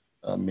people have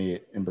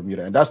made in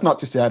Bermuda? And that's not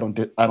to say I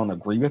don't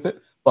agree with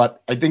it,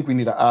 but I think we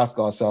need to ask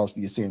ourselves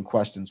the same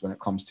questions when it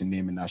comes to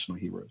naming national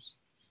heroes.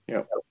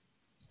 Yeah.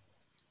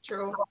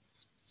 True.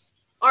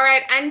 All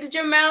right, and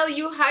Jamel,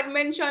 you had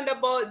mentioned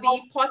about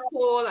the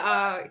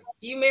pothole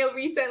email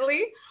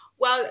recently.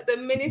 Well, the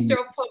Minister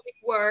of Public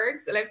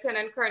Works,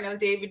 Lieutenant Colonel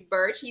David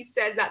Birch, he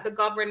says that the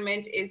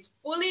government is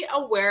fully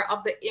aware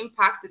of the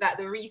impact that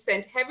the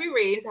recent heavy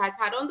rains has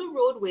had on the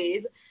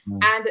roadways,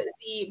 and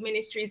the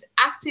ministry is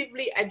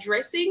actively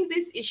addressing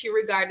this issue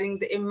regarding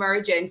the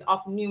emergence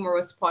of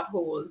numerous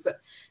potholes.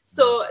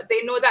 So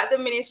they know that the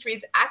ministry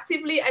is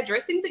actively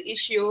addressing the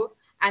issue,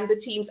 and the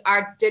teams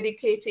are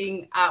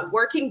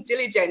working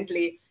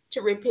diligently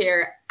to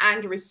repair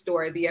and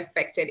restore the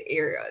affected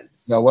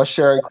areas. Now, what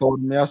Sherry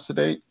called me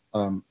yesterday,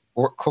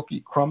 or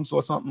cookie crumbs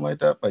or something like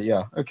that. But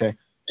yeah, okay.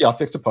 Yeah, I'll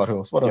fix the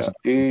potholes. What else?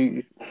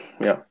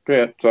 Yeah, go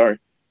ahead. Sorry.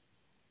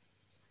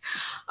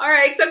 All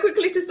right, so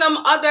quickly to some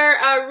other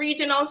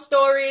regional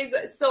stories.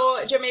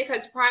 So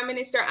Jamaica's Prime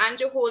Minister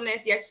Andrew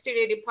Holness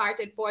yesterday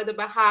departed for the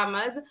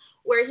Bahamas,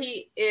 where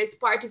he is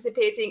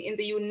participating in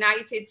the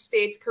United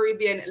States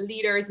Caribbean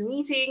Leaders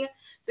Meeting.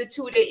 The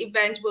two-day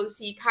event will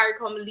see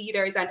CARICOM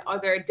leaders and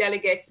other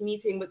delegates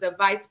meeting with the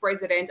Vice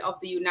President of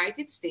the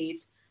United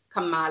States,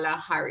 Kamala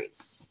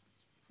Harris.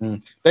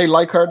 They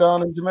like her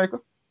down in Jamaica?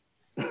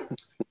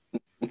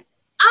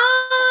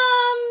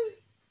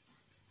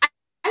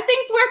 I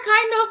think we're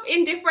kind of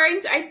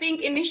indifferent. I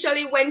think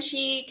initially when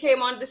she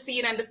came on the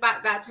scene and the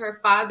fact that her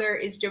father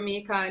is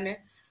Jamaican,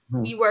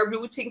 we were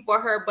rooting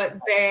for her. But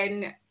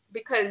then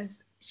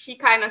because she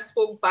kind of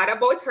spoke bad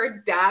about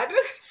her dad,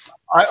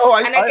 I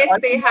guess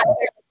they had.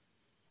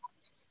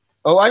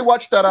 I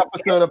watched that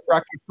episode of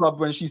Breakfast Club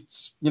when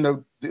she's, you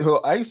know,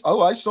 I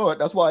saw it.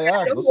 That's why I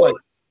asked. It's like,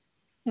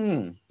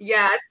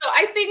 Yeah, so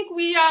I think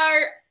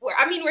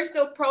we're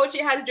still proud she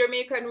has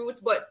Jamaican roots,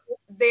 but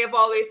they have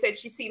always said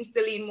she seems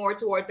to lean more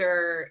towards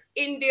her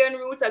Indian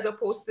roots as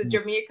opposed to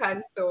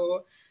Jamaican.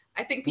 So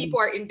I think people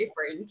are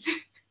indifferent.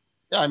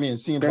 Yeah, I mean, it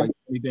seems like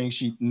anything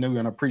she knew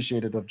and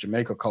appreciated of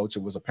Jamaica culture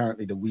was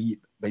apparently the weed,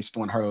 based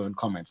on her own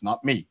comments,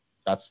 not me.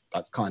 That's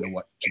kind of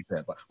what she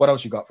said. But what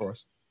else you got for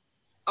us?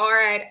 All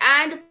right,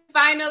 and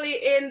finally,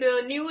 in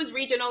the news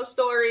regional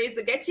stories,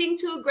 getting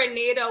to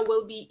Grenada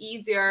will be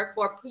easier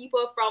for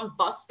people from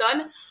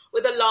Boston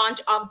with the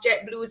launch of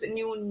JetBlue's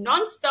new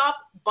non-stop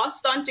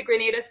Boston to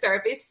Grenada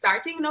service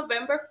starting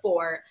November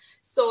 4.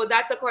 So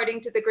that's according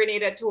to the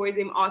Grenada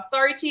Tourism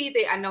Authority.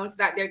 They announced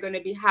that they're going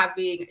to be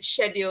having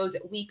scheduled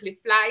weekly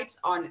flights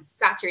on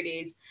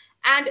Saturdays.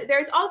 And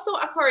there's also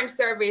a current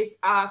service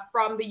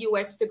from the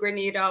US to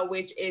Grenada,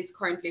 which is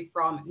currently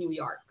from New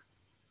York.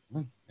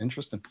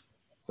 Interesting.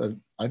 So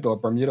I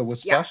thought Bermuda was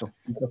special.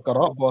 We just got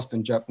our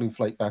Boston JetBlue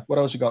flight back. What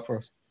else you got for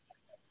us?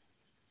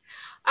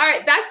 All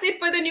right, that's it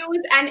for the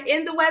news. And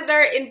in the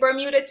weather in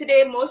Bermuda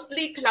today,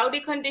 mostly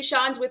cloudy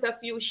conditions with a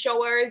few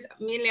showers,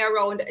 mainly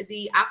around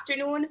the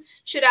afternoon.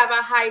 Should have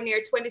a high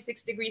near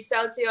 26 degrees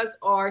Celsius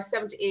or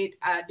 78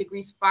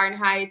 degrees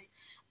Fahrenheit.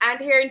 And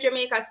here in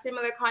Jamaica,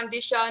 similar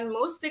condition,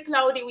 mostly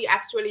cloudy. We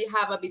actually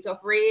have a bit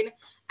of rain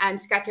and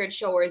scattered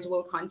showers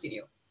will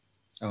continue.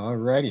 All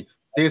righty.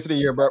 Days of the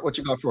year, Bert, what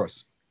you got for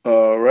us?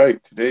 All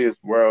right. Today is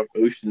World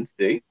Oceans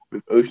Day.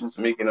 With oceans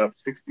making up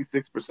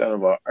 66%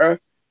 of our Earth,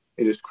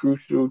 it is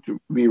crucial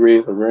to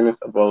raise awareness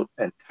about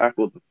and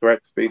tackle the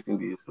threats facing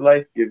these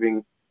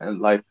life-giving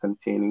and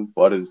life-containing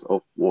bodies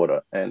of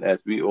water. And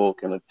as we all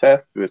can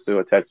attest, we're still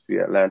attached to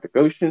the Atlantic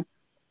Ocean.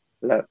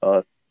 Let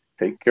us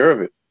take care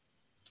of it.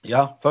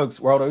 Yeah, folks,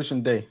 World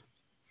Ocean Day.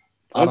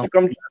 Come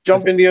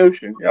jump in the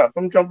ocean. Yeah,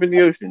 come jump in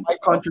the ocean. My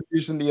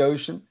contribution to the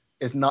ocean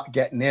is not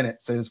getting in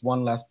it. So there's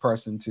one less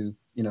person to,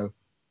 you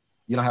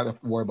don't have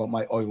to worry about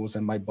my oils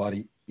and my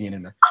body being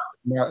in there.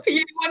 Now,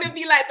 you want to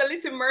be like the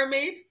Little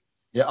Mermaid?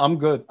 Yeah, I'm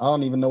good. I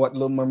don't even know what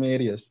Little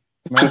Mermaid is.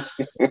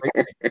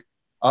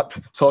 I'll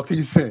talk to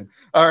you soon.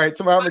 All right,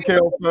 Tamara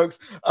McHale, folks.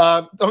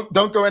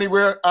 Don't go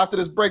anywhere. After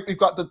this break, we've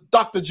got the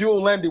Dr.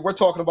 Jewel Landy. We're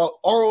talking about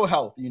oral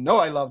health. You know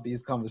I love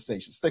these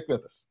conversations. Stick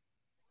with us.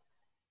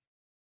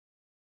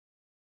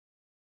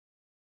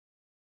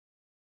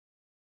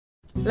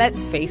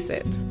 Let's face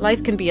it,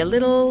 life can be a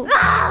little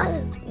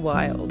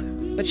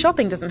wild, but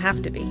shopping doesn't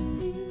have to be.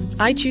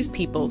 I choose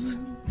People's,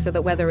 so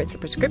that whether it's a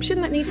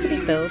prescription that needs to be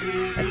filled,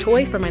 a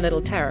toy for my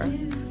little terror,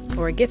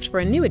 or a gift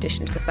for a new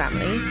addition to the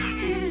family,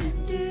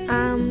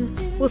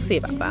 we'll see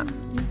about that.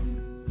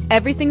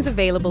 Everything's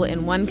available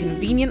in one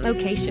convenient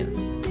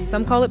location.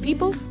 Some call it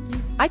People's.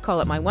 I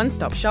call it my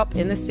one-stop shop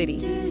in the city.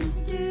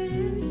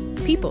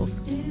 People's,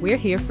 we're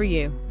here for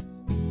you.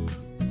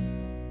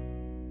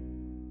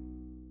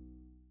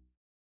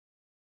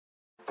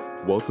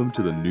 Welcome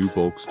to the new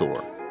bulk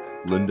store,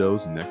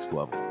 Lindo's Next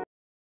Level.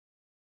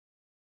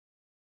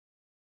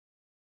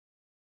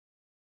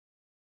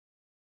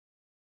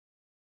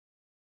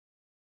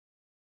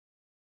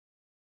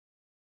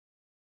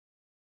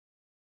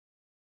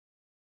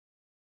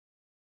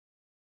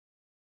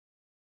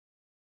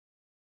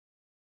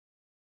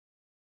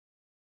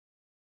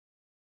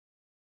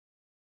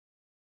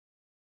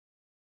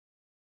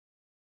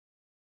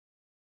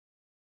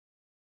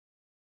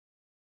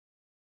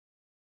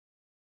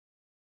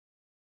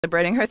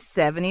 Celebrating her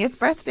 70th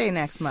birthday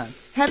next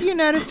month. Have you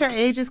noticed her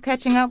age is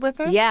catching up with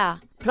her? Yeah.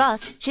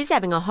 Plus, she's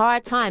having a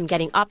hard time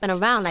getting up and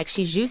around like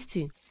she's used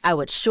to. I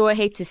would sure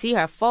hate to see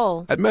her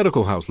fall. At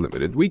Medical House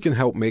Limited, we can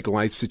help make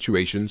life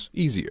situations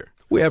easier.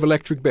 We have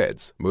electric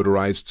beds,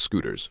 motorized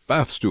scooters,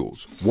 bath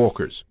stools,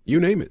 walkers, you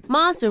name it.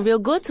 Mom's been real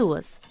good to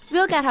us.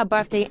 We'll get her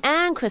birthday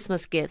and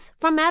Christmas gifts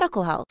from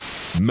Medical House.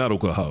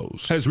 Medical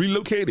House has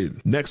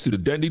relocated next to the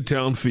Dendy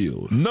Town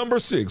Field. Number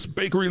 6,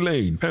 Bakery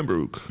Lane,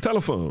 Pembroke.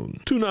 Telephone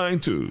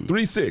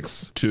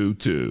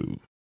 292-3622.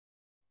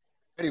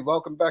 Hey,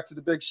 welcome back to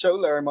the big show.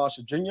 Larry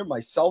Marshall Jr.,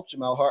 myself,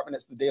 Jamal Hartman.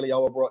 It's the Daily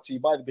Hour brought to you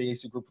by the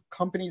BAC Group of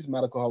Companies,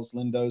 Medical House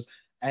Lindo's,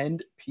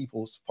 and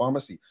People's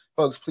Pharmacy.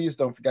 Folks, please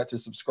don't forget to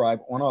subscribe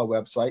on our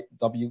website,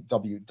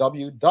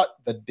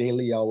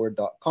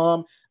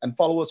 www.thedailyhour.com, and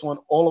follow us on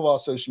all of our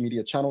social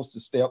media channels to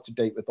stay up to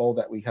date with all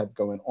that we have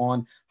going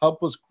on.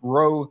 Help us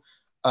grow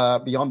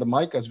beyond the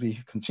mic as we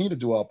continue to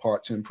do our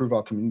part to improve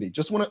our community.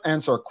 Just want to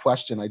answer a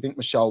question. I think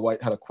Michelle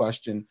White had a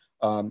question.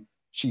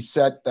 She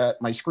said that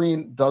my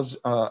screen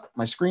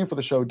for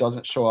the show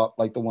doesn't show up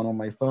like the one on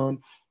my phone.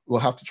 We'll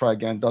have to try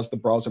again. Does the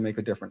browser make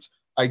a difference?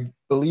 I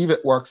believe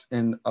it works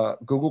in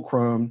Google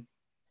Chrome,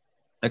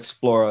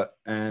 Explorer,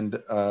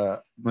 and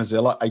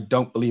Mozilla. I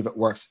don't believe it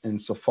works in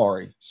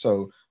Safari.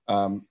 So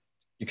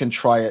you can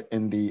try it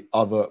in the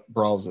other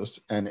browsers,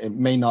 and it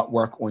may not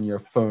work on your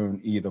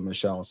phone either,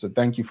 Michelle. So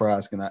thank you for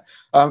asking that.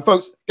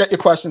 Folks, get your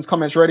questions,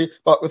 comments ready.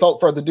 But without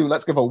further ado,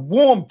 let's give a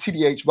warm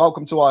TDH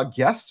welcome to our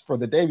guests for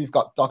the day. We've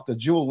got Dr.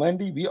 Jewel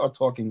Landy. We are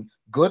talking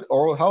good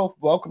oral health.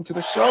 Welcome to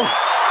the show.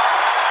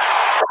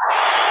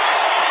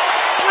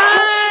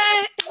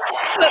 Hi.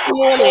 Good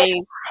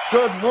morning.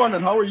 Good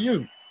morning. How are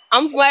you?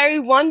 I'm very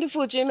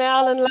wonderful,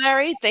 Jamal and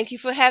Larry. Thank you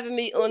for having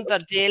me on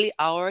the Daily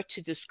Hour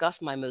to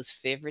discuss my most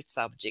favorite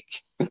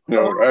subject.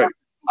 All right.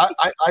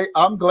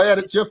 I'm glad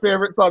it's your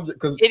favorite subject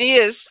because it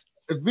is.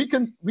 If we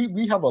can,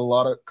 we have a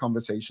lot of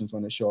conversations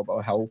on the show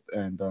about health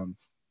and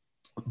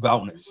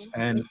wellness,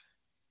 and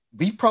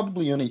we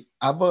probably only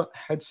ever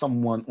had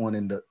someone on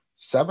in the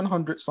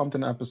 700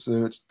 something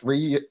episodes,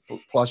 3+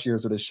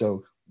 years of the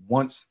show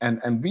once,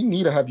 and we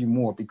need to have you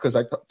more because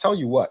I tell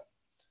you what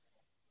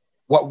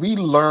we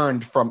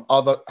learned from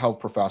other health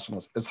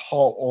professionals is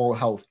how oral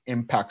health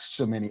impacts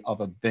so many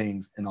other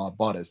things in our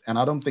bodies. And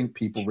I don't think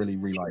people really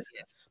realize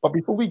that. But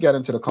before we get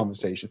into the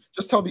conversation,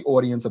 just tell the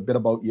audience a bit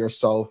about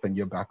yourself and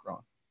your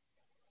background.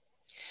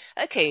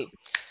 Okay.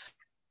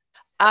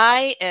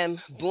 I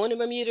am born in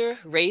Bermuda,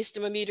 raised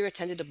in Bermuda,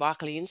 attended the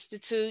Berkeley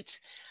Institute.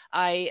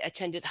 I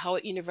attended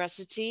Howard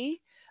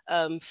University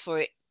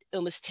for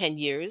almost 10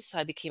 years.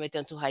 I became a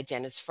dental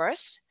hygienist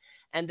first.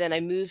 And then I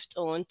moved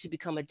on to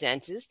become a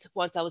dentist.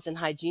 Once I was in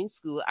hygiene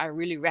school, I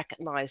really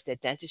recognized that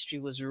dentistry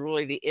was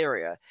really the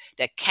area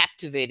that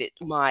captivated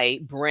my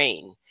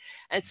brain.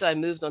 And so I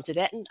moved on to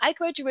that. And I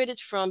graduated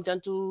from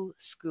dental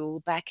school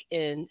back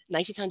in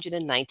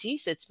 1990.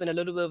 So it's been a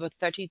little over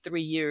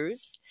 33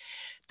 years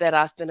that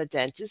I've been a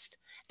dentist.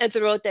 And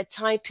throughout that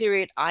time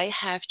period, I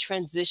have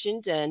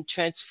transitioned and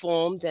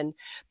transformed and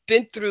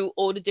been through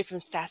all the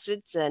different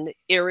facets and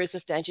areas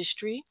of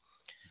dentistry.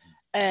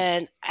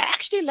 And I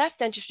actually left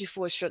dentistry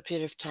for a short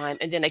period of time,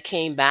 and then I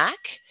came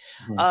back.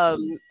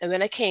 And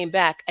when I came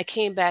back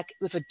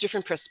with a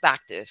different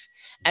perspective.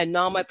 And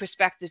now my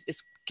perspective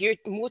is geared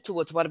more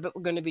towards what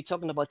we're going to be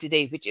talking about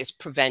today, which is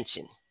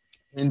prevention.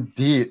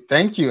 Indeed.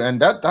 Thank you. And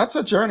that's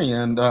a journey.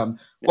 And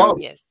well,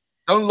 yes.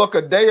 Don't look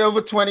a day over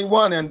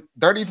 21 and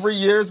 33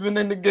 years been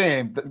in the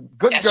game.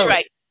 Good. That's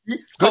right.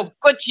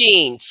 Good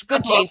genes.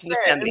 Good genes in the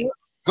family.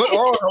 Good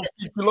oral health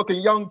keeps you looking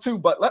young too.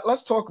 But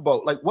let's talk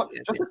about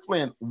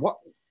explain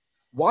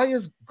why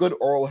is good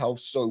oral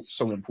health so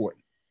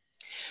important?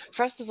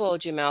 First of all,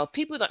 Jamal,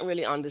 people don't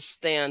really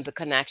understand the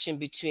connection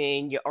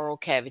between your oral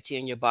cavity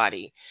and your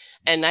body.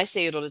 And I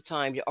say it all the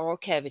time, your oral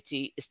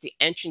cavity is the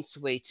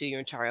entranceway to your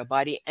entire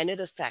body, and it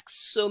affects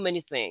so many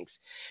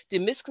things. The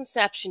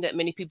misconception that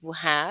many people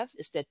have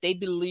is that they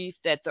believe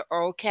that the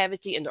oral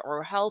cavity and the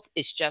oral health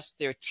is just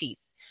their teeth.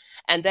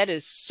 And that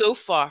is so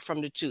far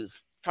from the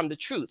truth.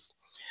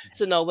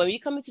 So now when we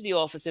come into the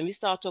office and we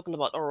start talking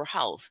about oral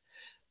health,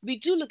 we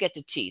do look at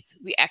the teeth.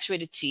 We x-ray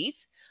the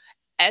teeth.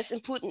 As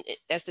important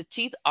as the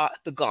teeth are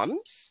the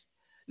gums,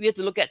 we have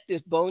to look at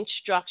the bone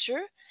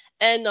structure.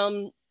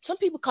 And some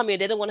people come in,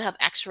 they don't want to have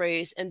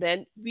x-rays. And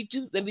then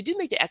when we do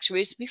make the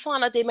x-rays, we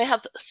find out they may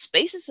have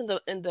spaces in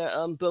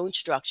the bone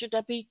structure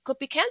that could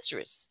be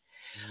cancerous.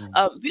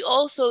 We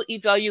also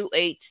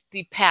evaluate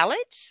the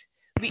palate.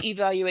 We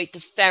evaluate the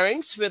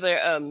pharynx, whether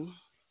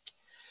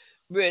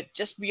we're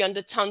just beyond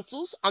the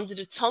tonsils, under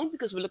the tongue,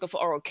 because we're looking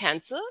for oral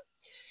cancer.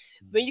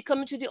 When you come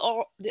into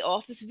the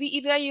office, we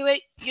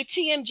evaluate your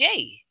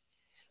TMJ.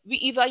 We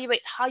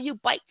evaluate how you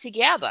bite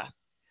together,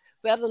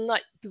 whether or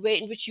not the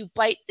way in which you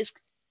bite is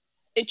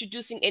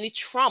introducing any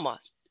trauma.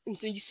 And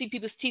so you see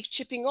people's teeth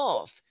chipping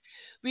off.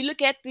 We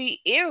look at the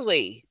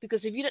airway,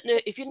 because if you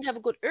didn't have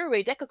a good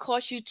airway, that could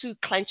cause you to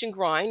clench and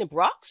grind and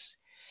brox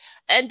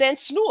and then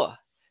snore.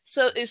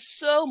 So it's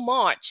so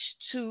much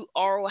to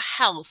oral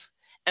health,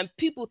 and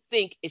people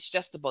think it's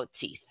just about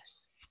teeth.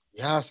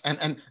 Yes,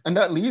 and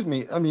that leads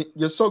me, I mean,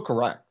 you're so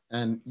correct.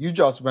 And you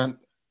just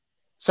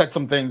said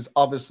some things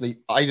obviously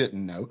I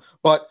didn't know,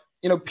 but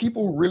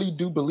people really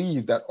do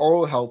believe that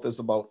oral health is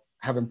about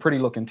having pretty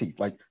looking teeth.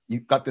 Like, you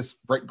got this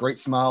great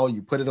smile,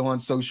 you put it on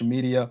social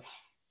media.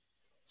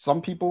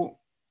 Some people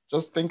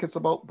just think it's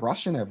about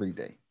brushing every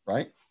day,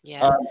 right?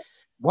 Yeah.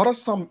 What are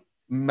some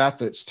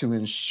methods to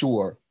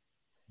ensure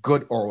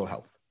good oral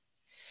health?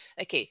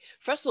 Okay,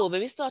 first of all,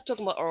 when we start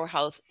talking about oral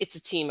health, it's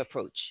a team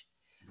approach.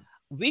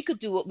 We could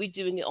do what we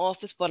do in the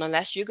office, but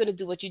unless you're going to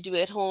do what you do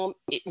at home,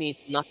 it means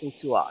nothing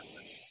to us.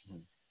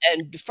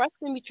 And the first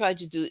thing we try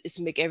to do is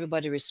make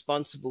everybody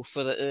responsible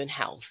for their own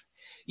health.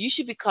 You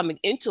should be coming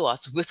into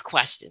us with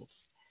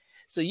questions.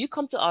 So you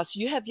come to us,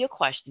 you have your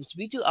questions,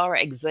 we do our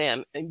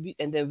exam, and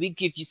then we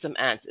give you some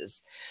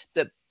answers.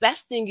 The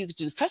best thing you could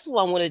do, first of all,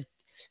 I want to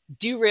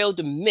derail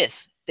the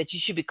myth that you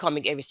should be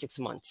coming every 6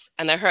 months.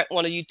 And I heard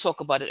one of you talk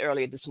about it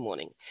earlier this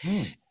morning.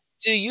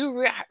 Do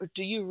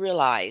you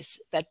realize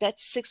that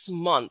 6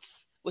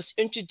 month was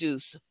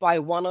introduced by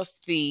one of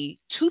the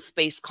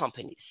toothpaste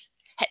companies?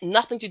 Had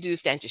nothing to do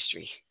with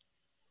dentistry.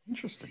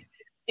 Interesting.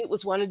 It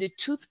was one of the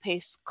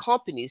toothpaste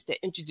companies that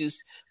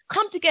introduced,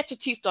 come to get your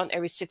teeth done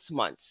every 6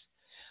 months.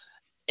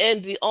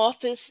 In the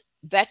office,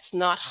 that's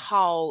not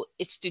how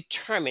it's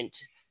determined,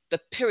 the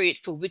period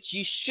for which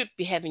you should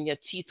be having your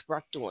teeth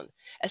worked on,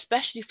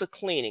 especially for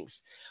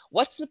cleanings.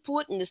 What's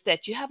important is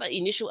that you have an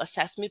initial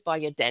assessment by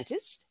your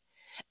dentist,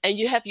 and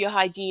you have your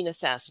hygiene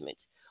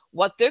assessment.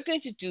 What they're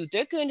going to do,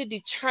 they're going to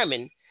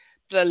determine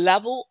the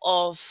level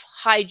of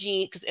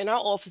hygiene, because in our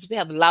office, we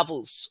have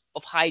levels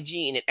of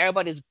hygiene, and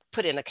everybody's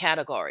put in a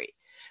category.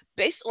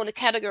 Based on the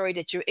category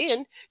that you're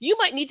in, you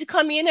might need to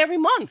come in every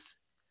month.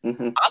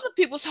 Other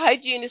people's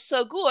hygiene is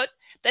so good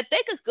that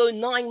they could go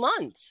 9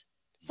 months.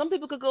 Some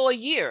people could go a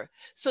year.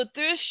 So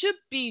there should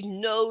be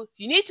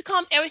you need to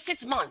come every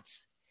 6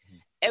 months.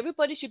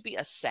 Everybody should be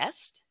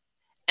assessed.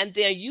 And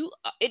then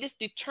it is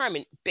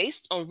determined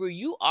based on where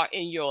you are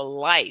in your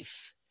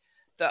life,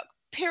 the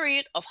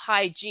period of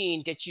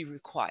hygiene that you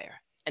require.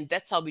 And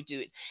that's how we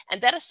do it.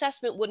 And that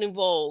assessment would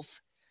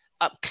involve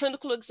a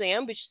clinical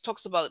exam, which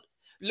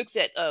looks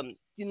at the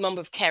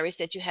number of caries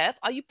that you have.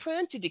 Are you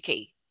prone to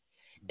decay?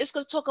 It's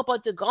going to talk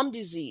about the gum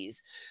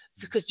disease,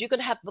 because we're going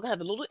to have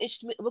a little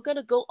instrument. We're going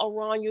to go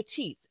around your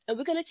teeth, and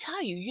we're going to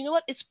tell you, you know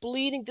what? It's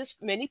bleeding this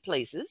many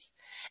places,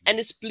 and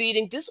it's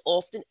bleeding this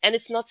often, and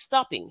it's not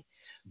stopping.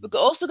 We're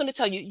also going to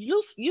tell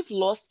you, you've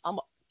lost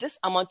this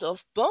amount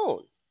of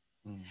bone.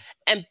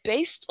 And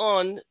based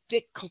on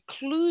the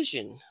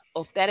conclusion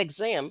of that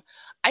exam,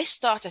 I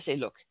say,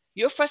 look,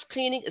 your first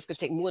cleaning is going to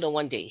take more than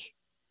 1 day.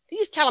 You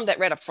just tell them that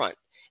right up front.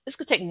 It's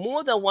going to take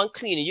more than one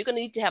cleaning. You're going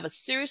to need to have a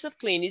series of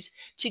cleanings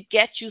to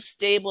get you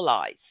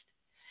stabilized.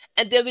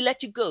 And then we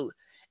let you go.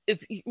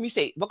 If we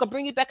say, we're going to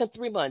bring you back in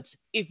 3 months.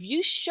 If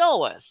you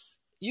show us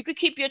you could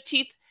keep your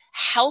teeth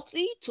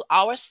healthy to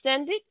our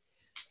standard,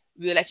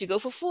 we'll let you go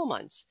for 4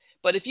 months.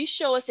 But if you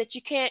show us that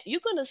you can't, you're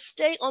going to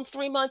stay on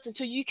 3 months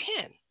until you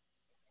can.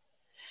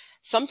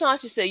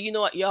 Sometimes we say, you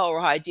know what, your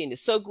oral hygiene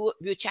is so good,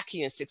 we'll check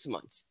you in 6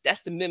 months.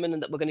 That's the minimum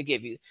that we're going to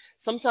give you.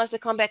 Sometimes they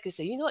come back and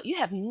say, you know what, you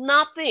have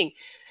nothing.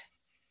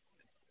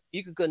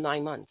 You could go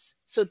 9 months.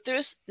 So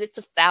it's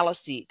a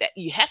fallacy that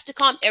you have to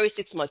come every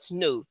 6 months.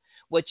 No,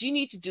 what you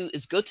need to do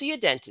is go to your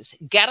dentist,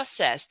 get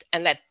assessed,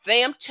 and let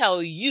them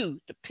tell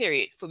you the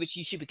period for which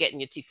you should be getting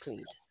your teeth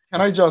cleaned.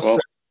 Can I just say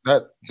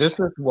that this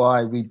is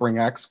why we bring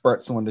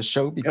experts on the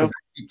show, because I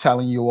keep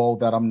telling you all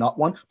that I'm not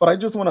one. But I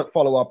just want to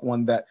follow up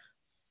on that,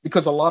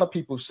 because a lot of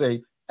people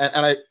say,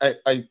 and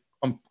I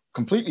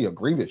completely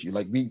agree with you.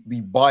 Like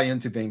we buy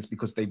into things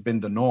because they've been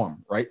the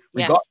norm, right?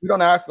 We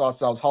don't ask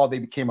ourselves how they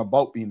became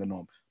about being the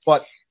norm.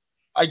 But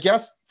I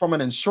guess from an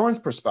insurance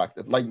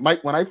perspective, like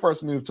when I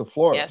first moved to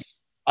Florida,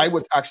 I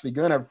was actually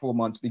going every 4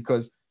 months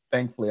because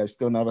thankfully I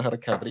still never had a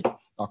cavity,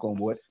 knock on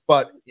wood.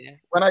 But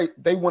when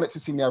they wanted to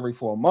see me every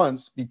 4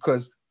 months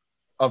because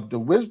of the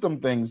wisdom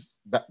things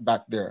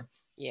back there.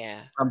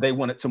 Yeah. They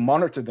wanted to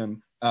monitor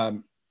them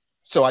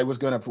So I was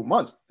going for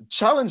months. The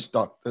challenge,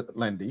 Dr.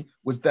 Landy,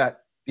 was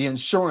that the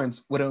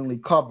insurance would only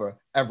cover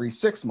every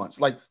 6 months.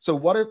 Like, so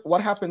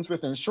what happens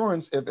with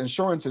insurance if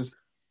insurance is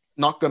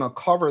not going to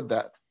cover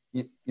that,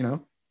 you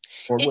know?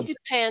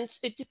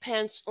 It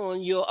depends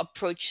on your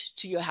approach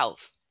to your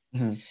health.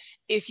 Mm-hmm.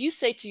 If you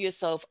say to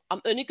yourself,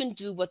 I'm only going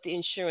to do what the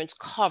insurance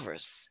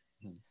covers,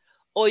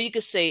 or you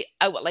could say,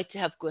 I would like to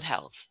have good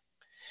health.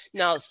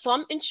 Now,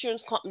 some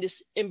insurance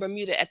companies in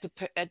Bermuda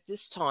at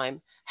this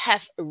time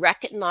have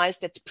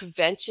recognized that the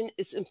prevention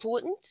is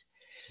important.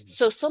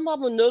 So some of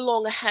them no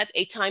longer have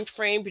a time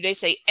frame where they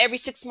say every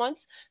 6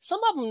 months. Some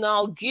of them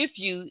now give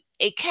you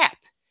a cap.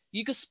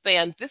 You could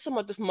spend this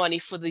amount of money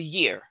for the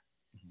year.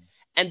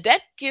 And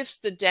that gives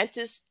the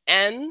dentist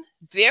and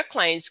their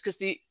clients, because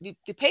the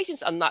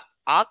patients are not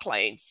our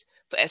clients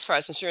as far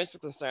as insurance is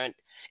concerned.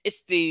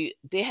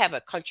 They have a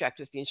contract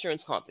with the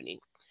insurance company.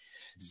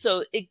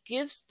 So it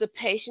gives the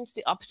patients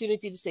the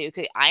opportunity to say,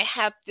 okay, I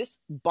have this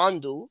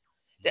bundle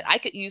that I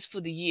could use for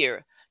the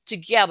year.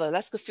 Together,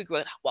 let's go figure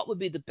out what would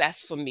be the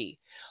best for me.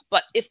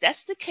 But if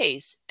that's the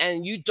case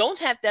and you don't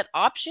have that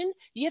option,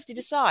 you have to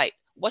decide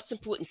what's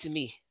important to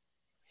me.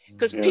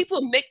 Because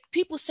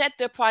people set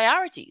their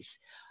priorities.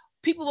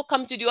 People will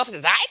come to the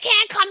offices. I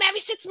can't come every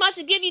 6 months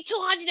and give you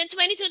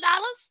 $222.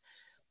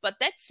 But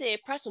that same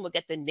person will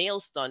get the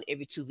nails done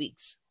every 2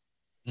 weeks.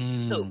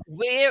 So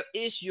where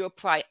is your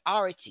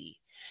priority?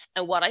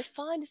 And what I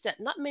find is that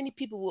not many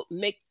people will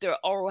make their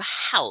oral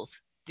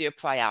health their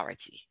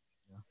priority.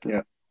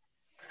 Yeah.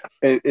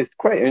 It's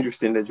quite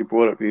interesting that you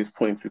brought up these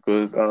points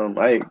because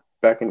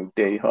back in the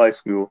day, high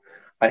school,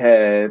 I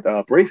had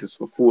braces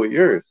for 4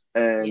 years,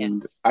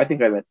 and I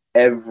think I went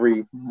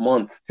every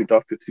month to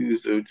Dr.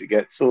 Tuzo to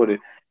get sorted.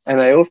 And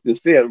I often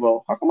said,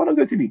 well, how come I don't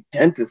go to the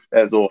dentist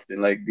as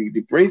often? Like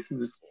the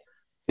braces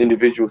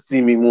individuals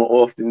see me more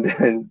often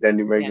than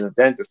the regular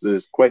dentist. So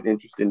it's quite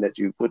interesting that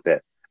you put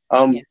that.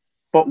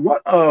 But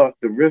what are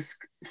the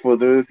risks for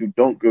those who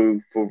don't go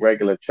for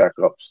regular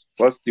checkups?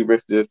 What's the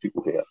risk those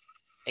people have?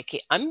 Okay,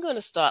 I'm going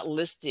to start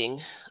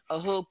listing a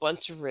whole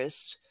bunch of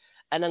risks,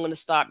 and I'm going to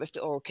start with the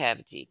oral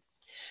cavity.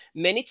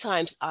 Many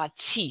times our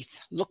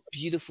teeth look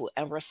beautiful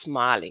and we're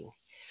smiling,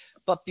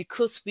 but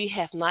because we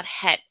have not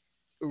had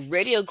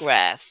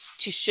radiographs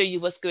to show you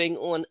what's going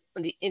on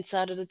the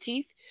inside of the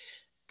teeth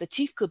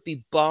could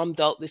be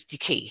bombed out with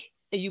decay,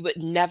 and you would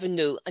never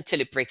know until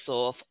it breaks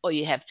off or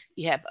you have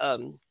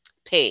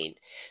pain.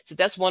 So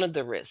that's one of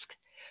the risks.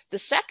 The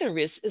second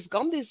risk is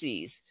gum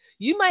disease.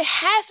 You might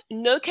have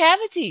no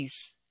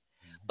cavities,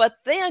 but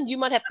then you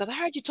might have, because I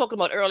heard you talking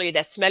about earlier,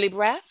 that smelly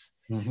breath.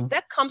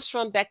 That comes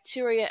from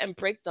bacteria and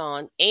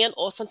breakdown and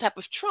or some type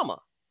of trauma.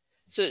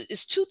 So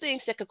it's two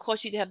things that could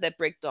cause you to have that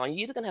breakdown.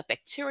 You're either going to have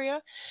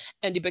bacteria,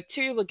 and the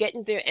bacteria will get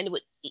in there, and it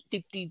would,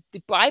 the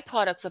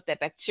byproducts of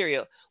that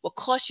bacteria will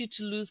cause you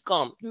to lose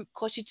gum, will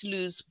cause you to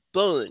lose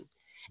bone.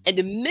 And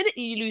the minute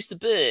you lose the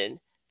bone,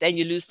 then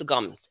you lose the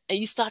gums, and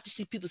you start to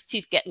see people's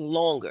teeth getting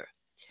longer.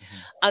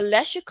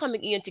 Unless you're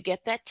coming in to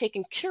get that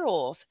taken care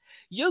of,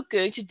 you're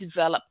going to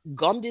develop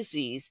gum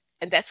disease,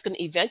 and that's going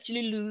to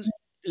eventually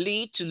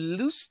lead to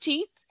loose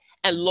teeth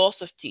and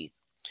loss of teeth.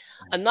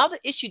 Another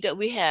issue that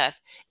we have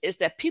is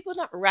that people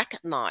don't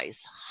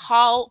recognize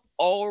how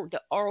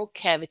the oral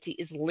cavity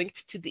is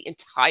linked to the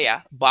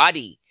entire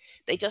body.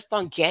 They just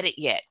don't get it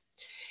yet.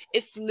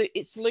 It's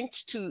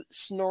linked to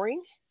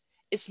snoring.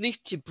 It's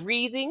linked to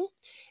breathing.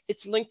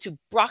 It's linked to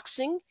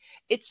bruxing.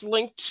 It's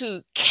linked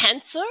to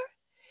cancer.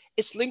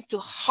 It's linked to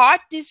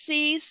heart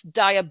disease,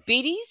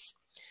 diabetes.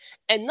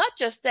 And not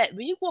just that,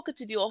 when you walk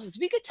into the office,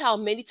 we can tell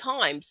many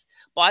times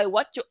by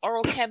what your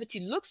oral cavity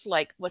looks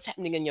like, what's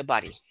happening in your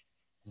body.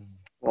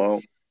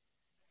 Wow.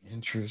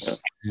 Interesting.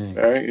 Yeah,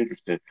 very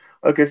interesting.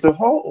 Okay, so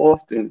how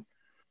often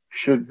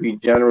should we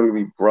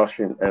generally be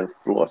brushing and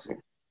flossing?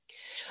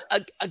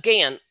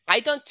 Again, I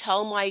don't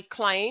tell my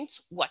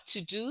clients what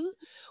to do.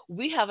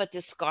 We have a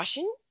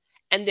discussion,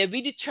 and then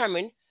we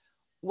determine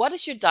what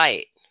is your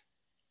diet?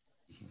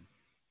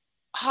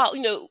 How,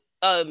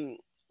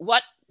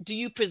 what do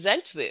you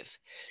present with?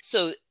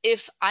 So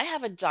if I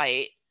have a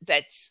diet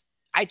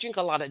I drink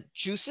a lot of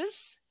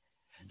juices,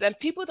 then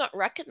people don't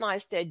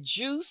recognize that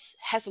juice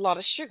has a lot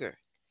of sugar,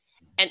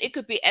 and it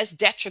could be as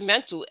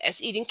detrimental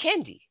as eating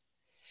candy.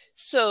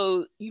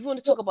 So you want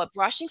to talk about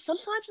brushing.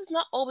 Sometimes it's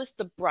not always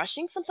the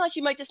brushing. Sometimes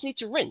you might just need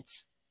to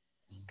rinse.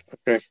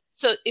 Okay.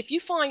 So if you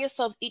find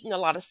yourself eating a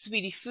lot of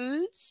sweetie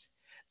foods,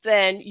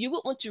 then you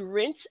would want to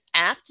rinse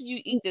after you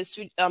eat the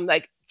sweet,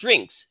 like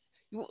drinks.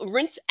 You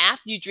rinse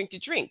after you drink the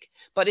drink.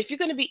 But if you're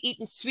going to be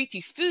eating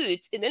sweetie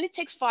foods, it only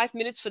takes 5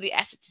 minutes for the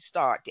acid to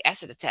start, the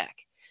acid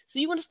attack. So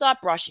you want to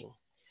start brushing.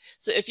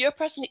 So if you're a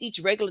person who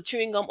eats regular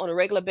chewing gum on a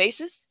regular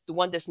basis, the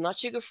one that's not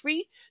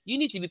sugar-free, you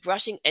need to be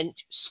brushing and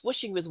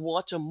swishing with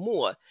water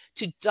more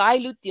to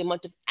dilute the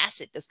amount of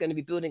acid that's going to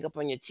be building up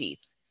on your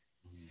teeth.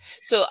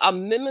 So a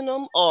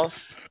minimum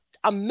of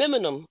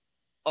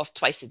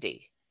twice a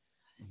day.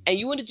 And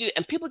you want to do,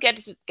 and people get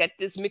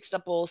this mixed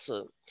up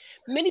also.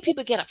 Many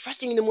people get up first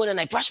thing in the morning and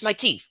I brush my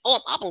teeth. Oh,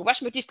 I'm up and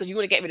brush my teeth because you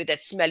want to get rid of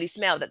that smelly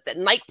smell, that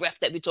night breath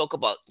that we talk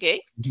about,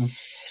 okay? Mm-hmm.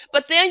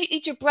 But then you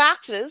eat your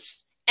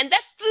breakfast and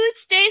that food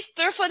stays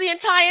there for the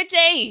entire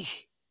day.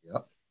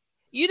 Yep.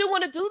 You don't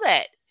want to do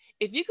that.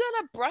 If you're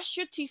going to brush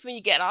your teeth when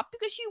you get up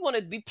because you want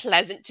to be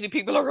pleasant to the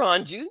people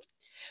around you,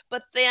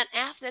 but then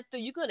after that,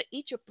 you're going to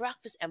eat your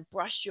breakfast and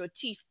brush your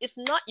teeth. If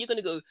not, you're going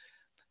to go,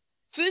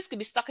 food's going to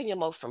be stuck in your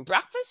mouth from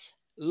breakfast,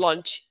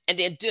 lunch, and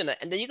then dinner,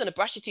 and then you're going to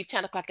brush your teeth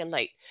 10 o'clock at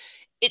night.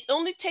 It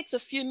only takes a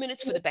few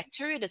minutes for the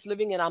bacteria that's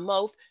living in our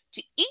mouth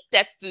to eat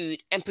that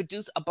food and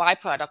produce a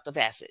byproduct of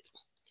acid.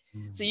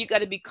 So you got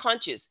to be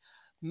conscious.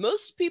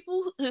 Most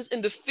people who's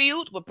in the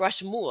field will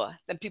brush more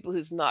than people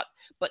who's not.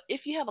 But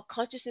if you have a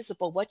consciousness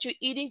about what you're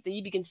eating, then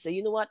you begin to say,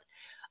 you know what?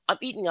 I'm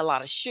eating a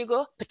lot of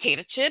sugar,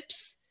 potato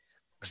chips,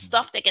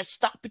 stuff that gets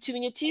stuck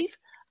between your teeth.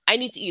 I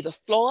need to either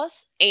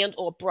floss and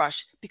or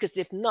brush, because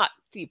if not,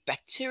 the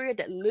bacteria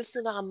that lives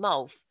in our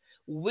mouth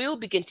will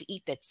begin to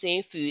eat that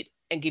same food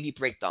and give you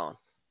breakdown.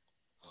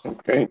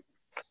 Okay.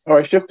 All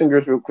right, shifting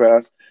gears real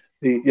fast.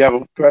 You have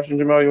a question,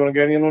 Jamal? You want to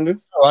get in on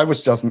this? Oh, I was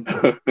just...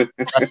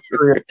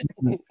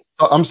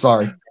 I'm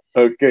sorry.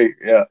 Okay,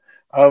 yeah.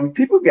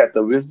 People get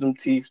the wisdom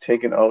teeth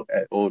taken out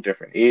at all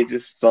different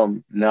ages.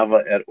 Some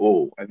never at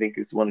all. I think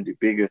it's one of the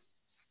biggest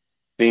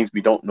things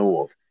we don't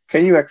know of.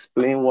 Can you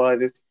explain why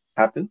this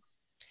happens?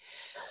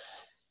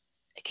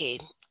 Okay,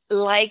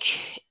 like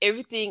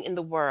everything in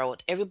the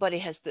world, everybody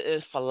has their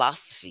own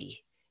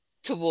philosophy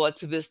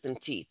towards wisdom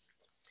teeth.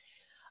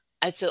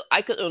 And so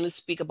I could only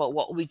speak about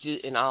what we do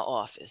in our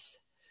office.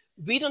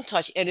 We don't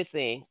touch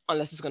anything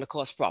unless it's going to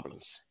cause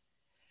problems.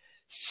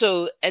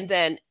 So, and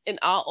then in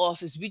our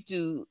office, we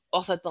do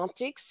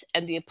orthodontics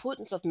and the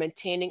importance of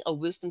maintaining a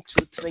wisdom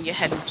tooth when you're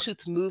having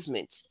tooth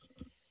movement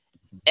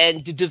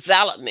and the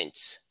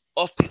development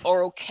of the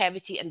oral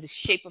cavity and the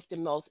shape of the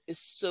mouth is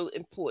so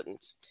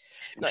important.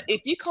 Now,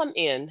 if you come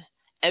in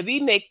and we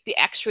make the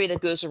x-ray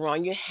that goes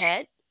around your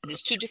head,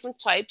 there's two different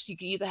types. You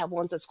can either have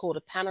one that's called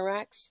a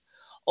Panorax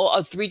or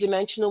a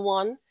three-dimensional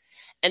one.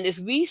 And if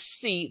we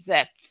see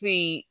that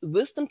the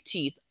wisdom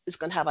teeth is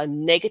going to have a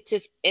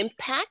negative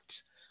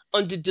impact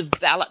on the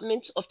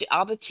development of the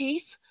other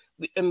teeth,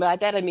 and by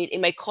that I mean it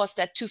may cause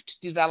that tooth to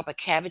develop a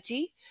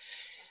cavity,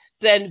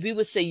 then we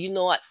would say, you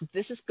know what,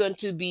 this is going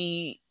to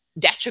be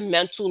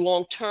detrimental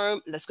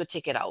long-term, let's go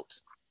take it out.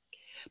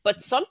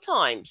 But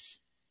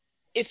sometimes,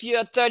 if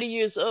you're 30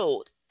 years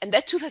old and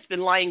that tooth has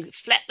been lying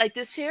flat like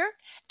this here,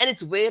 and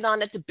it's way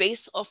down at the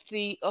base of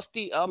the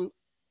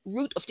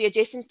root of the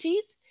adjacent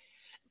teeth,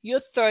 you're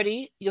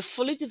 30, you're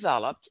fully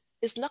developed,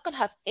 it's not going to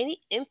have any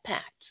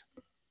impact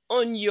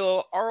on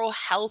your oral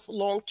health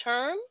long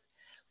term,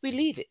 we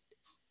leave it.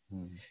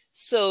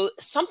 So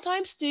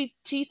sometimes the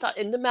teeth are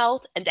in the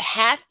mouth and the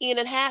half in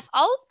and half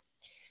out,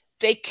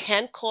 they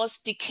can cause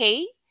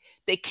decay,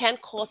 they can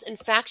cause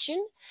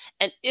infection,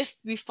 and if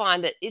we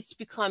find that it's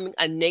becoming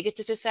a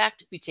negative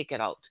effect, we take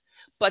it out.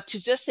 But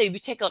to just say we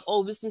take out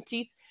all wisdom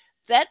teeth,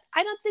 that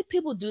I don't think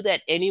people do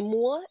that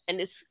anymore, and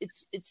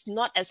it's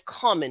not as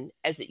common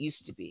as it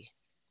used to be.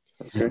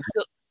 Okay.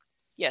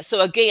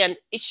 So again,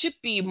 it should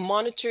be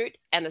monitored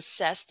and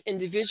assessed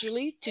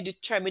individually to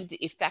determine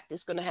the effect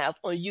it's going to have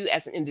on you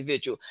as an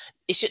individual.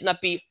 It should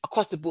not be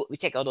across the board, we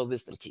take out all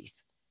wisdom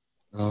teeth.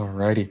 All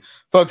righty.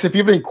 Folks, if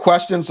you have any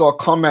questions or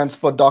comments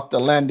for Dr.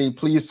 Landy,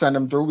 please send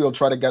them through. We'll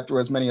try to get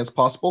through as many as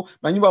possible.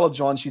 Manuela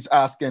John, she's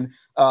asking,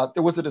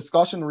 there was a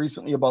discussion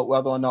recently about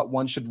whether or not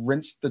one should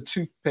rinse the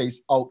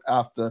toothpaste out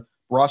after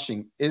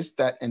brushing. Is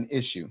that an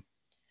issue?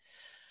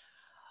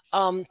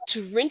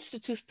 To rinse the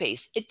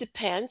toothpaste, it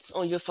depends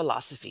on your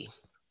philosophy.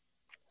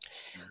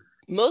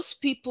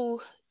 Most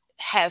people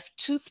have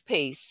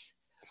toothpaste.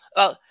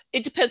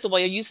 It depends on why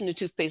you're using the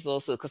toothpaste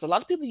also, because a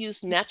lot of people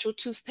use natural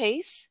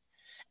toothpaste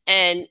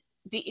and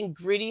the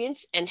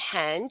ingredients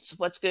enhance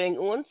what's going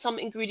on. Some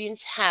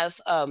ingredients have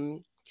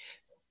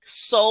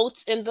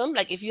salts in them.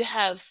 Like if you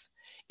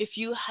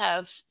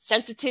have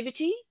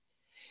sensitivity,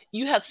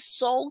 you have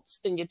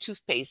salts in your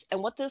toothpaste.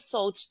 And what those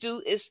salts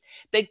do is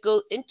they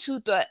go into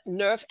the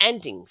nerve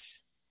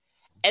endings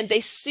and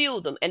they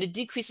seal them, and it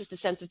decreases the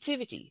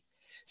sensitivity.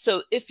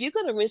 So if you're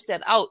going to rinse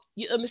that out,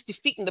 you're almost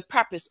defeating the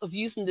purpose of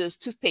using those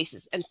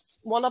toothpastes. And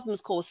one of them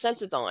is called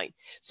Sensodyne.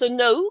 So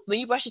no, when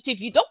you brush your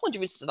teeth, you don't want to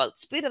rinse it out.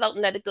 Split it out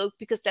and let it go,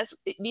 because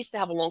it needs to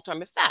have a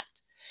long-term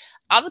effect.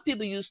 Other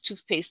people use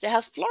toothpaste that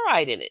have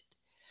fluoride in it.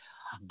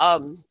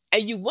 And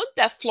you want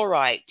that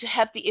fluoride to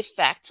have the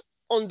effect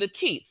on the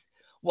teeth.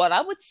 What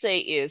I would say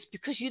is,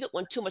 because you don't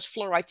want too much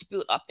fluoride to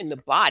build up in the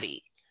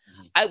body,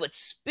 I would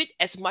spit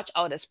as much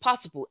out as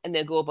possible and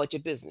then go about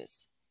your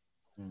business.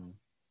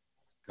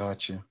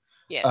 Gotcha.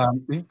 Yes.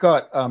 We've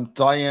got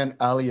Diane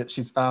Elliott.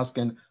 She's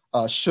asking,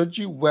 should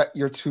you wet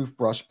your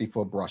toothbrush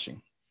before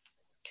brushing?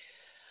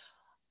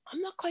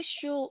 I'm not quite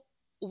sure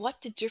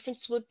what the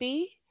difference would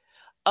be.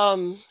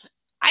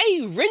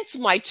 I rinse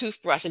my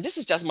toothbrush, and this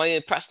is just my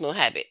own personal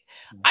habit.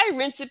 I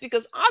rinse it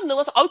because I know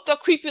it's out there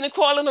creeping and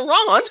crawling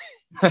around.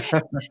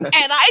 And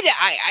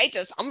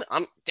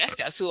that's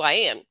just who I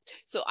am.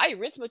 So I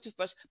rinse my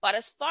toothbrush. But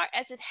as far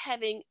as it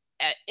having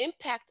an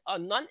impact or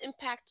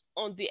non-impact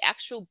on the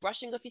actual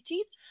brushing of your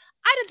teeth,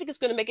 I don't think it's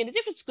going to make any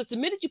difference, because the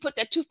minute you put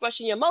that toothbrush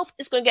in your mouth,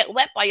 it's going to get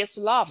wet by your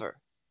saliva.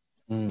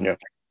 Yeah.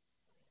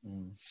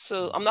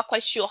 So I'm not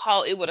quite sure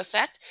how it would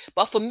affect,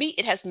 but for me,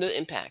 it has no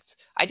impact.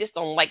 I just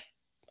want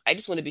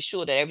to be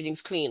sure that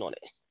everything's clean on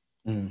it.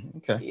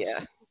 Okay.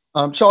 Yeah.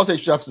 Charles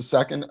H. Jeffs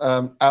II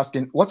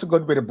asking, what's a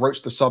good way to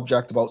broach the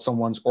subject about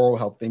someone's oral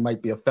health? They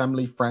might be a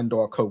family, friend,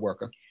 or a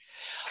co-worker.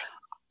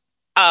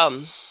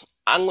 I'm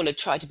going to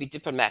try to be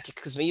diplomatic,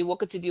 because when you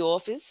walk into the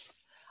office,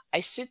 I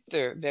sit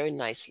there very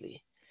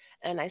nicely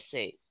and I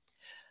say,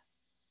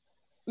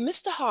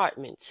 Mr.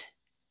 Hartman,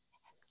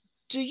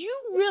 do you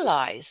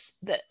realize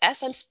that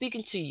as I'm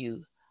speaking to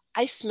you,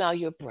 I smell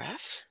your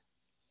breath?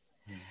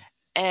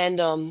 And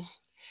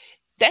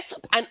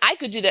I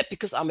could do that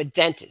because I'm a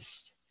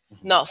dentist.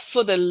 Now,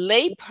 for the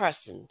lay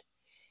person,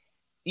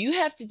 you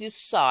have to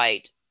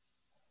decide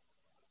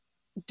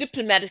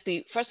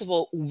diplomatically, first of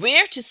all,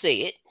 where to say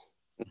it,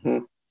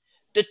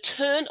 the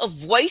tone of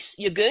voice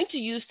you're going to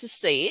use to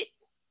say it,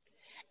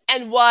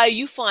 and why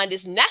you find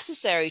it's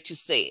necessary to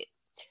say it.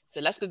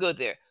 So let's go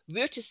there.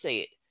 Where to say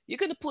it. You're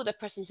going to pull that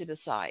person to the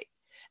side,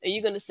 and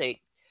you're going to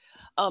say,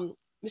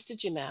 Mr.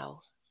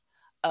 Jamal,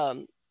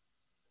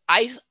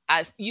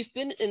 you've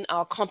been in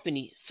our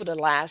company for the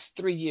last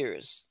 3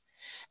 years.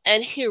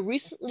 And here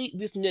recently,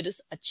 we've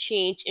noticed a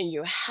change in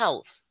your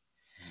health.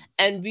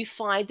 And we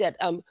find that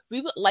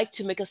we would like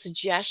to make a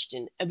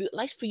suggestion, and we would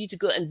like for you to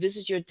go and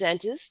visit your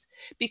dentist,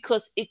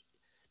 because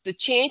the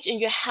change in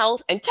your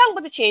health, and tell them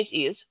what the change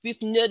is.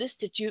 We've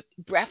noticed that your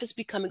breath is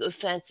becoming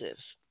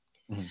offensive.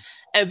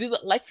 And we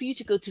would like for you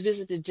to go to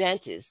visit the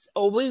dentist,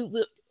 or we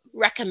would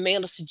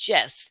recommend or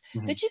suggest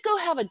that you go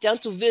have a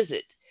dental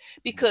visit,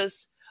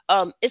 because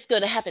it's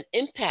going to have an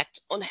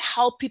impact on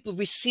how people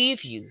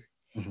receive you.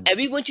 And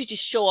we want you to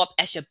show up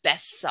as your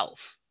best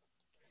self.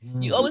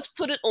 You always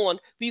put it on.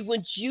 We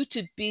want you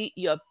to be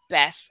your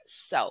best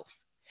self.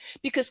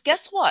 Because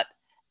guess what?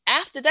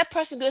 After that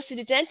person goes to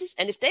the dentist,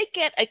 and if they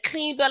get a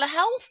clean bill of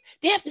health,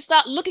 they have to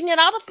start looking at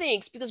other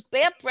things, because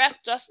bad breath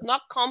does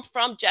not come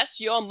from just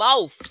your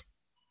mouth.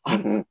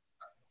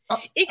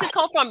 It could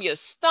come from your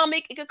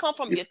stomach. It could come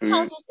from your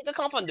tonsils. It could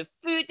come from the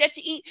food that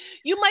you eat.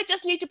 You might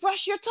just need to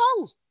brush your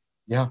tongue.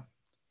 Yeah.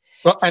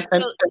 Well,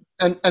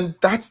 and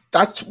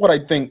that's what I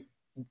think.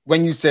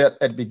 When you said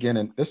at the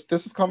beginning, this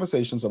is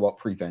conversations about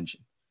prevention.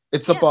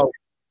 It's about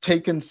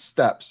taking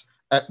steps,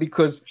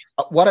 because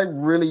what I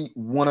really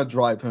want to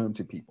drive home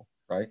to people,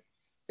 right,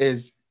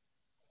 is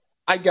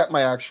I get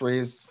my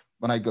x-rays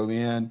when I go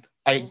in.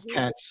 I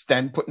can't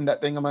stand putting that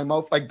thing in my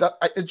mouth like that.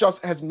 It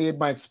just has made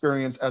my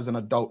experience as an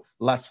adult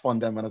less fun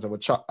than when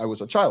I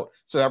was a child.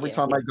 So every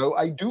time I go,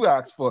 I do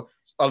ask for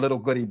a little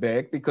goodie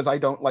bag, because I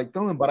don't like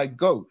going, but I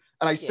go.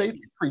 And I say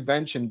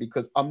prevention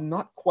because I'm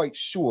not quite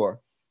sure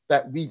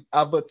that we've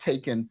ever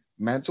taken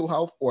mental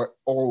health or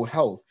oral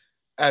health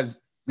as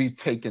we've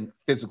taken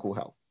physical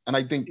health. And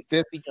I think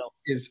this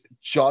is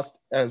just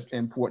as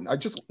important. I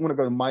just want to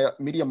go to Maya.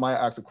 Media Maya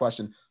asked a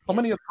question. How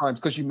many times,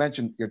 because you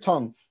mentioned your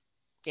tongue,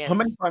 how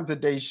many times a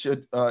day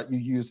should you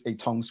use a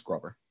tongue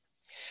scrubber?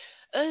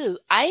 Oh,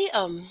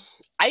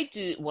 I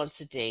do it once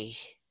a day.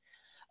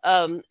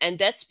 And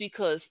that's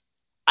because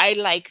I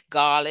like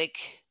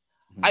garlic.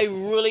 I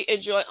really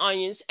enjoy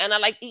onions, and I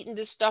like eating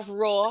this stuff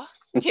raw.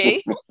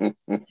 Okay.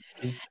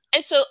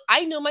 And so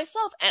I know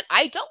myself, and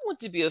I don't want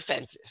to be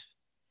offensive.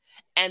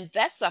 And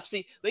that stuff,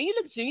 see, when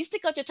you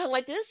stick out your tongue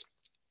like this,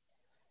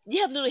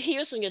 you have little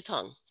hairs on your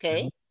tongue.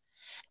 Okay.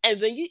 And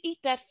when you eat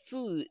that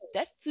food,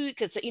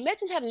 because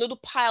imagine having little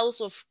piles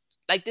of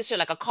like this here,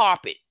 like a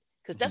carpet,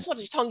 because that's what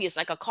your tongue is,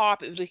 like a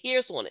carpet with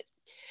hairs on it.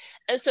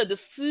 And so the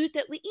food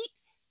that we eat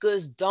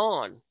goes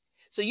down.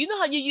 So you know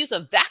how you use a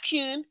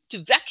vacuum to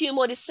vacuum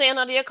all the sand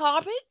out of your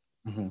carpet?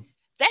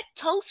 That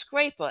tongue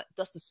scraper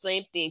does the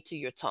same thing to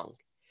your tongue.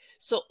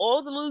 So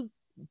all the little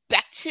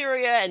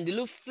bacteria and the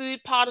little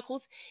food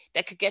particles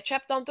that could get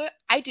trapped on there,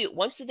 I do it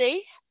once a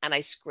day, and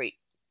I scrape.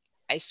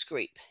 I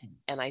scrape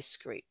and I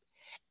scrape.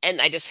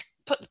 And I just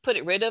put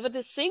it right over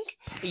the sink,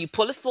 and you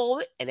pull it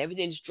forward, and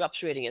everything just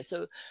drops right in.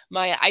 So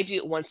Maya, I do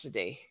it once a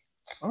day.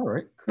 All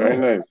right. Cool. Very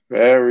nice.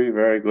 Very,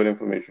 very good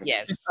information.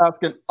 Yes. He's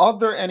asking, are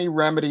there any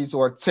remedies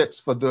or tips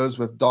for those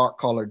with dark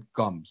colored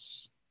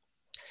gums?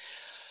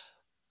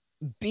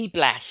 Be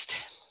blessed.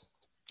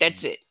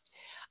 That's it.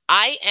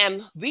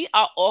 We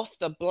are of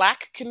the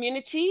Black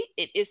community.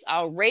 It is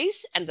our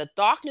race, and the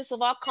darkness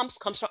of our gums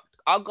comes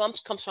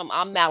from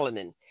our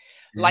melanin.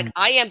 Like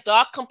I am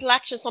dark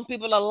complexion. Some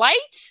people are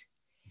light.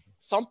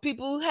 Some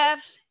people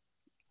have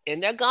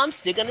in their gums,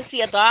 they're going to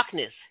see a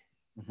darkness.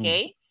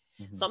 Okay.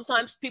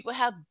 Sometimes people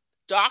have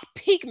dark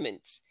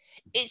pigments.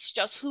 It's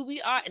just who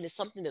we are, and it's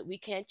something that we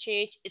can't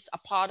change. It's a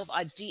part of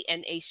our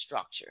DNA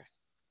structure.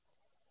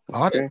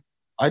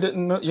 I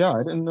didn't know. Yeah,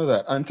 I didn't know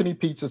that. Anthony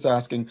Peets is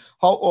asking,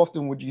 how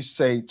often would you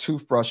say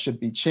toothbrush should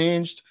be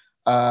changed?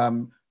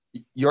 And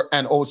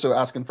also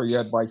asking for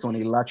your advice on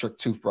electric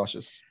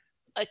toothbrushes.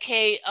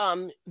 Okay,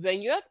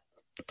 when your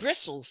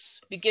bristles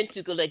begin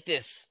to go like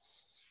this,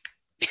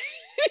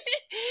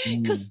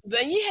 because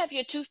when you have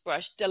your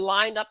toothbrush, they're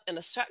lined up in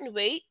a certain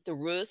way. The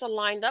rows are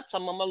lined up.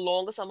 Some of them are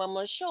longer, some of them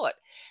are short.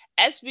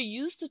 As we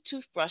use the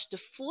toothbrush, the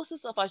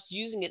forces of us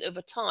using it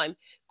over time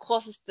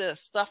causes the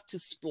stuff to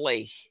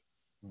splay.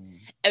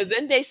 And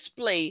when they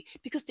splay,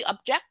 because the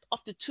objective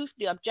of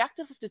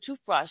the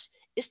toothbrush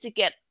is to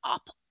get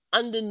up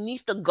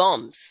underneath the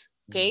gums.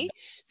 Okay,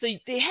 so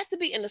they have to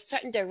be in a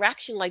certain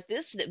direction like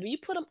this, so that when you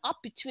put them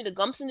up between the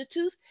gums and the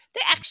tooth,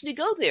 they actually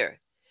go there.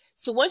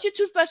 So once your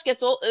toothbrush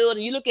gets all old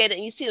and you look at it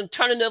and you see them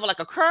turning over like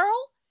a curl,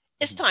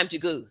 it's time to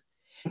go.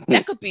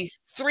 That could be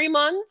 3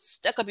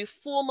 months. That could be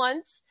 4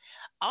 months.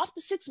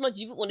 After 6 months,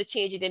 you would want to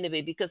change it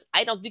anyway, because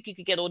I don't think you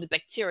could get all the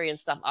bacteria and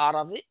stuff out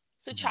of it.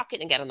 So chuck it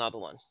and get another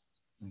one.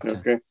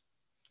 Okay.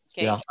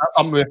 Yeah,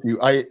 I'm with you.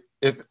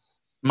 If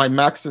my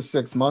max is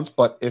 6 months,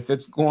 but if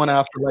it's going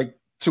after like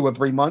 2 or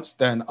 3 months,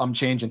 then I'm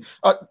changing.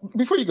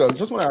 Before you go,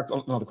 just want to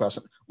ask another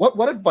question.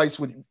 What advice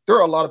there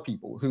are a lot of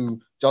people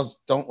who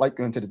just don't like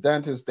going to the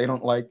dentist. They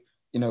don't like,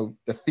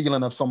 the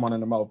feeling of someone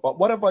in the mouth. But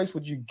what advice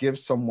would you give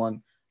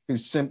someone who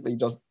simply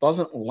just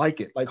doesn't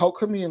like it? Like, how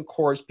can we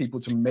encourage people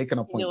to make an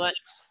appointment? You know what?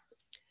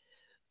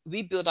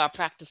 We build our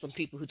practice on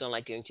people who don't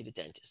like going to the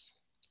dentist.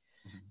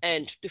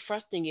 And the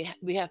first thing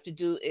we have to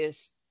do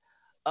is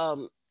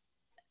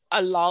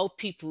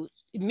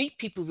meet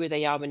people where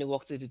they are when they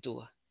walk through the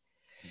door.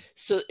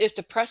 So if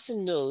the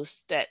person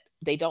knows that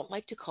they don't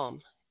like to come,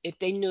 if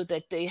they know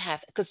that they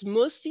have, because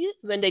mostly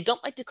when they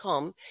don't like to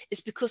come, it's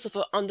because of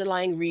an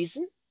underlying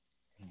reason.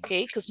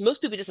 Okay, because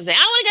most people just say, I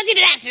want to go to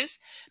the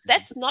dentist.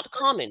 That's not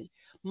common.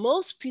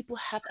 Most people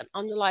have an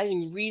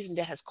underlying reason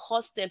that has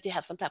caused them to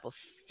have some type of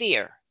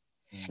fear.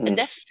 And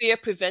that fear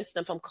prevents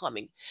them from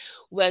coming.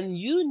 When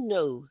you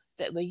know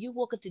that when you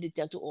walk into the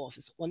dental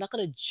office, we're not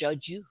going to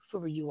judge you for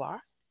where you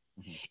are.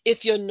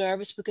 If you're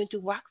nervous, we're going to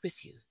work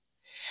with you.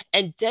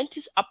 And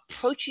dentists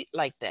approach it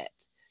like that.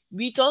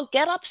 We don't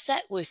get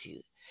upset with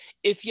you.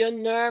 If you're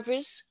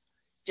nervous,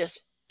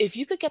 if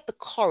you could get the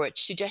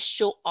courage to just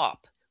show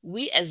up,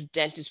 we as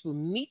dentists will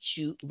meet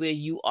you where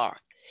you are.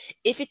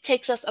 If it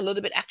takes us a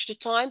little bit extra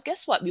time,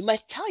 guess what? We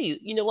might tell you,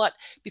 you know what?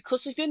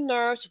 Because of your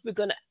nerves, we're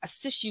going to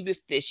assist you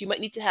with this. You might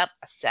need to have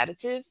a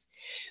sedative.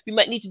 We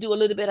might need to do a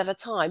little bit at a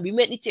time. We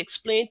might need to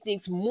explain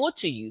things more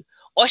to you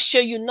or show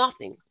you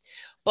nothing.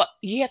 But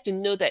you have to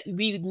know that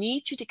we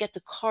need you to get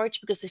the courage,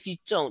 because if you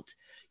don't,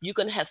 you're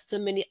going to have so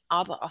many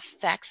other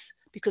effects,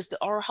 because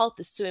the oral health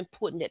is so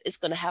important that it's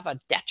going to have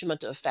a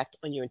detrimental effect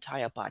on your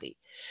entire body.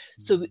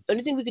 So the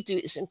only thing we could do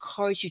is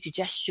encourage you to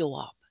just show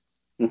up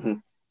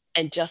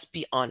and just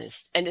be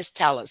honest and just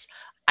tell us,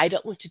 I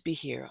don't want to be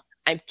here.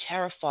 I'm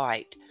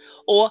terrified,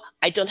 or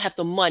I don't have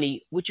the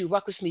money. Would you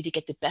work with me to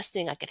get the best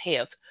thing I could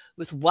have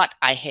with what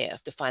I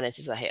have, the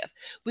finances I have?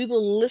 We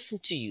will listen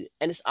to you.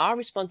 And it's our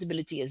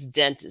responsibility as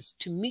dentists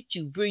to meet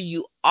you where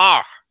you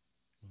are,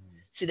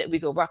 so that we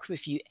can work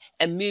with you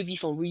and move you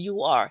from where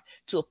you are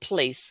to a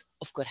place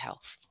of good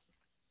health.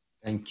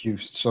 Thank you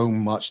so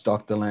much,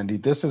 Dr. Landy.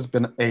 This has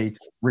been a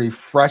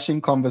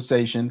refreshing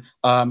conversation.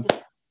 I'm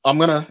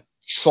going to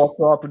talk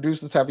to our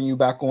producers, having you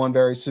back on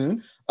very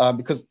soon,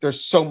 because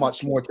there's so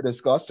much more to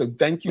discuss. So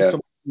thank you so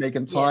much for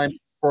making time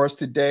for us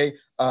today.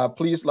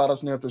 Please let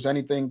us know if there's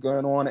anything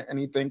going on,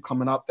 anything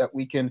coming up that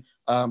we can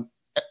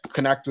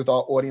connect with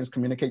our audience,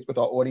 communicate with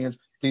our audience.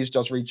 Please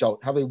just reach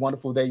out. Have a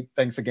wonderful day.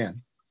 Thanks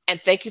again. And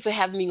thank you for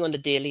having me on the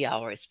Daily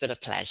Hour. It's been a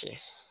pleasure.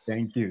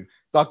 Thank you.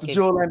 Dr.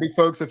 Jewel Landy,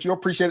 folks, if you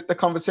appreciated the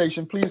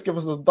conversation, please give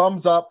us a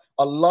thumbs up,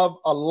 a love,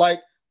 a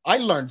like. I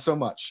learned so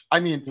much. I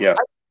mean,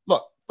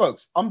 look,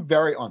 folks, I'm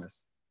very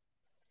honest.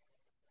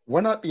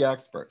 We're not the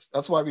experts.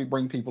 That's why we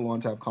bring people on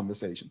to have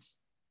conversations.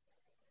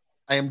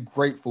 I am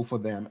grateful for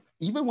them,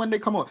 even when they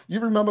come on.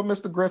 You remember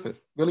Mr.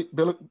 Griffith, Billy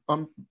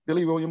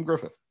William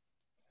Griffith?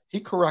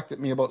 He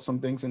corrected me about some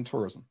things in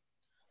tourism.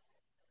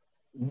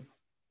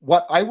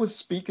 What I was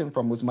speaking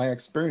from was my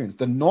experience.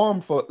 The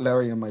norm for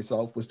Larry and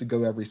myself was to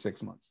go every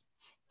 6 months.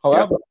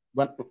 However,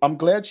 I'm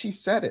glad she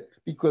said it,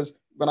 because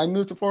when I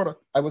moved to Florida,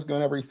 I was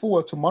going every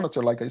 4 to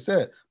monitor, like I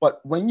said. But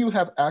when you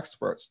have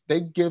experts, they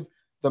give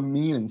the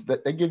meanings,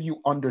 that they give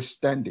you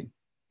understanding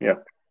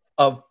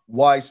of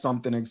why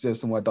something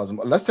exists and what doesn't.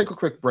 But let's take a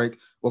quick break.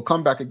 We'll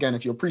come back again.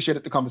 If you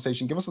appreciated the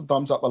conversation, give us a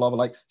thumbs up, a love, a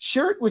like.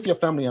 Share it with your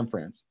family and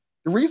friends.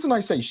 The reason I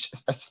say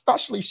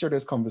especially share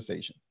this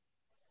conversation,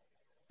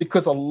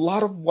 because a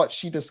lot of what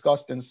she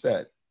discussed and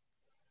said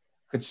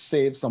could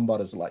save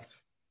somebody's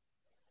life.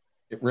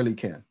 It really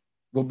can.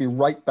 We'll be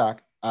right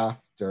back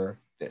after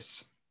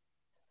this.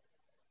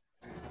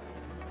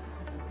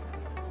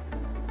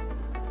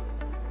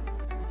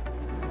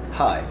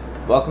 Hi,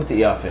 welcome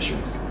to ER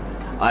Fisheries.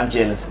 I'm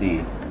Jalen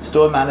Steed,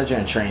 store manager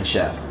and trained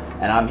chef,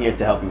 and I'm here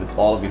to help you with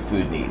all of your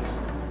food needs.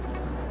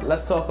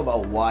 Let's talk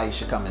about why you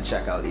should come and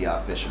check out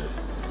ER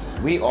Fisheries.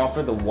 We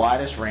offer the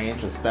widest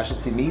range of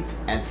specialty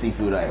meats and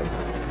seafood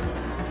items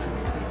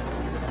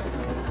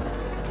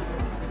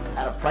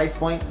at a price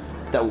point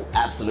that will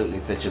absolutely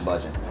fit your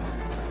budget.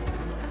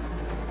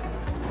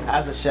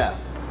 As a chef,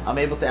 I'm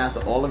able to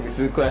answer all of your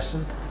food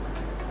questions,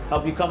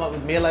 help you come up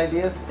with meal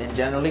ideas, and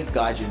generally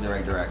guide you in the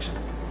right direction.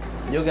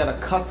 You'll get a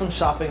custom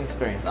shopping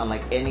experience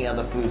unlike any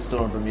other food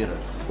store in Bermuda,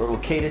 where we'll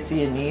cater to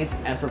your needs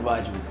and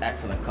provide you with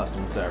excellent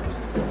customer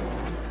service.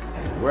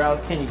 Where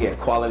else can you get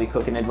quality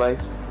cooking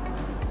advice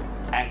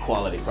and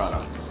quality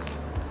products?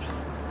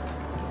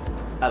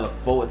 I look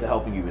forward to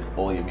helping you with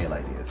all your meal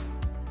ideas.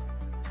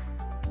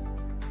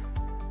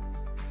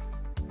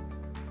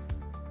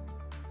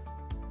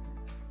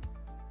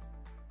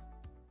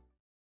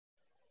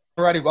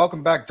 Alrighty,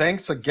 welcome back.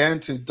 Thanks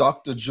again to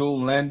Dr. Jewel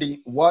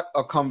Landy. What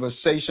a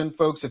conversation,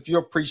 folks. If you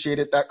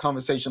appreciated that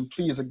conversation,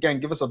 please, again,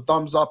 give us a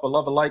thumbs up, a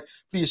love, a like.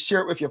 Please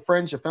share it with your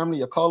friends, your family,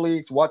 your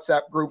colleagues,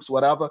 WhatsApp groups,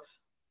 whatever.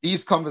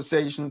 These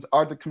conversations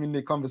are the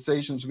community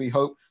conversations we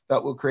hope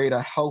that will create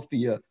a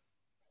healthier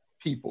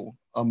people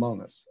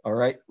among us. All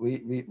right.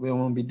 We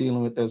won't be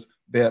dealing with this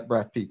bad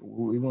breath people.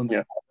 We want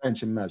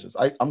prevention measures.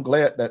 I'm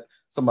glad that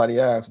somebody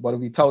asked, what do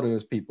we tell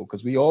those people?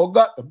 Because we all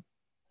got them.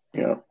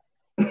 Yeah.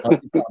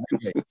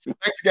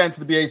 Thanks again to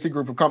the BAC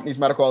group of companies,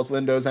 Medical House,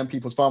 Lindos, and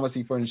People's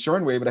Pharmacy for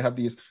ensuring we're able to have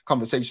these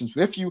conversations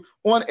with you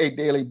on a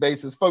daily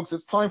basis. Folks,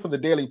 it's time for the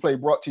Daily Play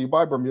brought to you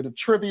by Bermuda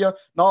Trivia,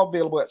 now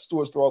available at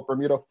stores throughout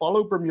Bermuda.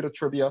 Follow Bermuda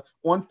Trivia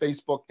on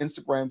Facebook,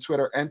 Instagram,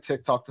 Twitter, and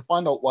TikTok to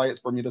find out why it's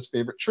Bermuda's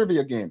favorite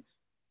trivia game.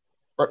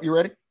 You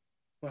ready?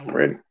 I'm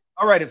ready.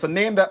 All right, it's a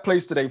name that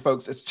plays today,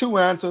 folks. It's 2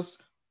 answers,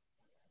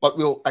 but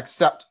we'll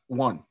accept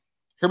 1.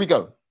 Here we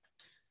go.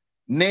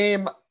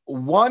 Name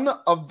one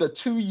of the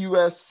 2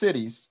 U.S.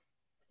 cities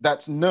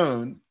that's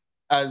known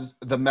as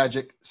the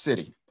Magic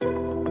City.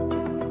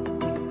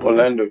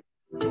 Orlando.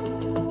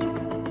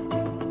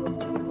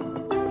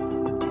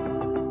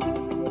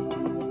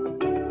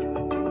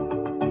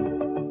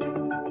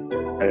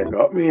 You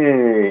got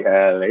me,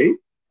 LA.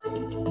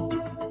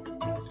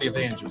 City of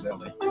Angels,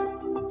 LA.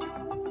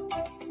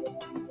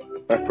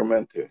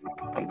 Sacramento.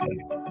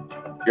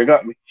 You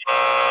got me.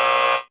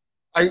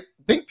 I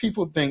think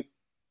people think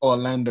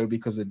Orlando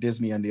because of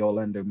Disney and the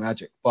Orlando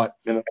Magic, but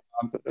the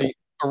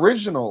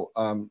original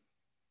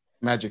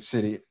Magic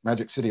City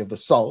of the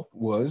South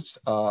was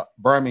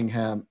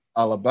Birmingham,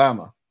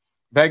 Alabama.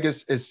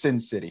 Vegas is Sin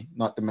City,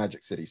 not the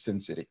Magic City, Sin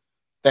City.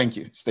 Thank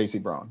you, Stacey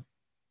Brown.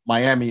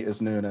 Miami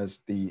is known as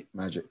the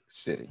Magic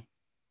City.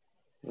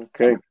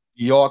 Okay.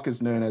 New York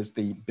is known as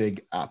the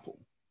Big Apple.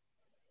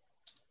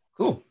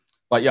 Cool.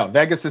 But yeah,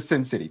 Vegas is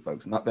Sin City,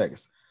 folks, not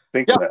Vegas.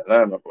 Think of that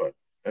lineup, but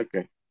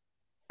okay.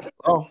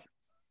 Oh.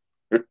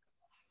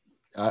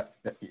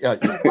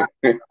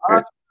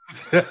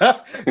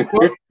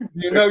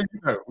 You know.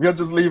 We'll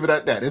just leave it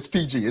at that. It's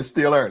PG. It's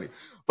still early,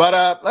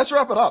 but let's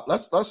wrap it up.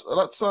 Let's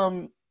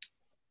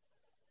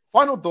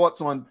final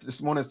thoughts on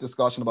this morning's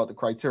discussion about the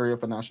criteria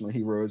for national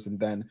heroes, and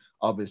then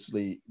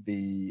obviously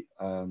the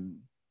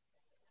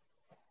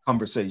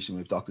conversation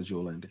with Dr.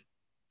 Jewel Landy.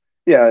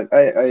 Yeah,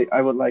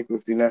 I would like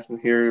with the national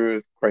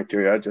heroes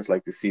criteria. I'd just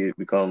like to see it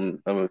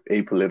become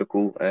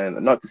apolitical,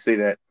 and not to say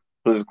that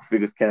political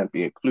figures can't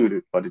be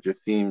included, but it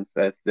just seems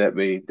that's the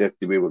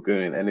way we're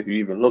going. And if you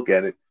even look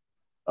at it,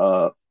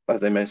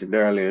 as I mentioned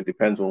earlier, it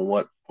depends on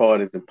what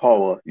party is in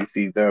power. You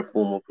see their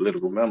former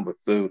political members.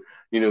 So,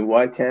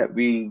 why can't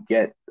we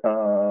get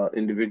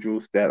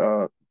individuals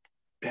that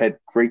had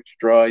great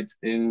strides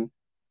in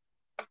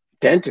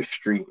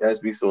dentistry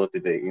as we saw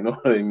today? You know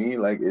what I mean?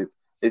 Like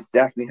it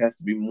definitely has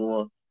to be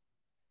more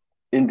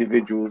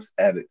individuals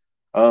at it.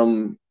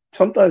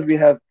 Sometimes we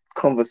have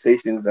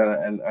conversations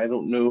and I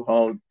don't know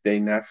how they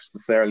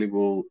necessarily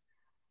will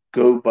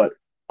go, but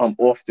I'm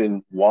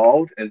often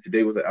wild, and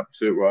today was an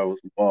episode where I was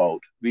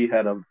wild. We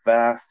had a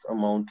vast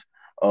amount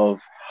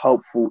of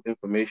helpful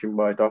information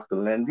by Dr.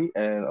 Landy,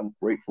 and I'm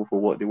grateful for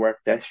what the work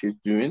that she's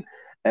doing.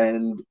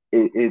 And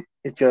it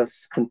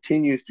just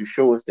continues to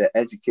show us that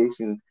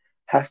education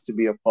has to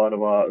be a part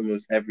of our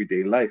almost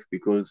everyday life,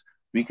 because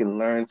we can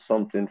learn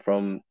something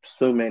from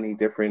so many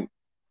different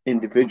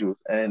individuals.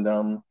 And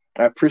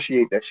I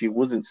appreciate that she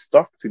wasn't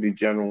stuck to the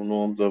general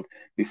norms of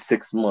the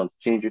 6 months,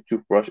 change your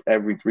toothbrush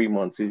every 3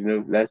 months.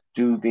 Let's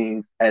do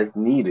things as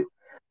needed.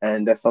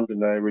 And that's something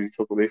that I really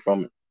took away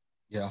from it.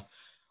 Yeah.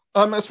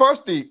 As far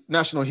as the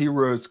national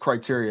heroes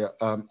criteria,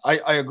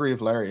 I agree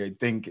with Larry. I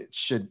think it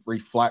should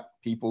reflect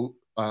people,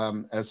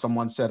 as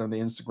someone said on the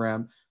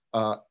Instagram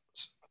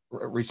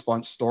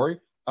response story,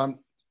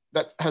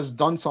 that has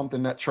done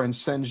something that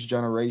transcends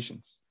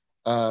generations.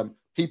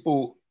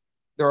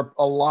 There are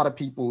a lot of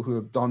people who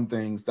have done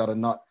things that are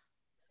not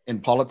in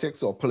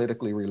politics or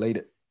politically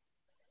related.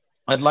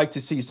 I'd like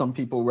to see some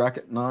people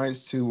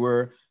recognized who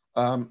were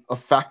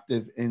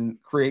effective in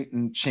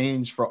creating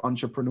change for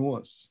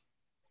entrepreneurs,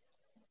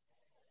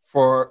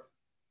 for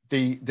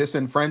the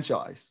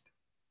disenfranchised,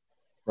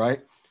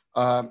 right?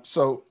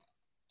 So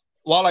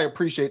while I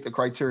appreciate the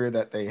criteria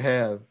that they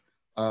have,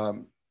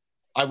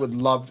 I would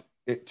love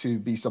it to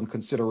be some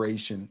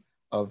consideration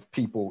of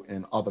people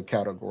in other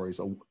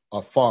categories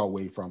are far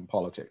away from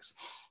politics.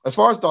 As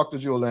far as Dr.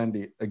 Jewel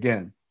Landy,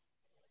 again,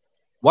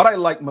 what I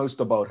like most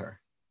about her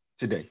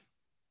today,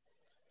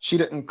 she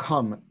didn't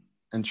come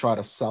and try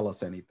to sell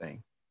us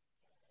anything.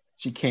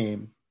 She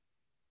came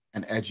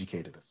and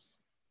educated us.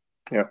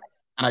 Yeah.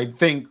 And I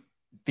think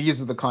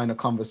these are the kind of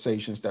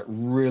conversations that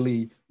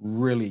really,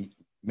 really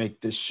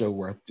make this show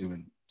worth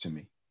doing to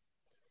me.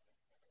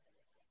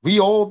 We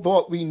all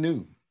thought we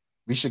knew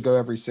we should go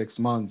every 6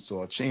 months,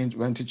 or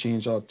when to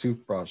change our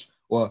toothbrush,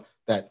 or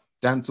that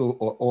dental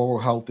or oral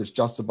health is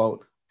just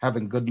about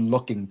having good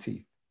looking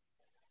teeth.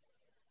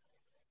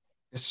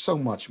 It's so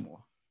much more.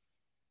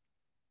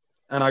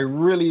 And I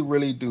really,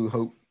 really do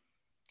hope,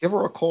 give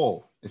her a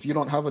call. If you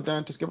don't have a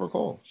dentist, give her a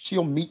call.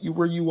 She'll meet you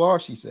where you are,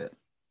 she said.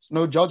 It's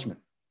no judgment.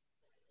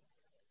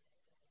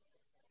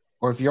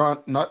 Or if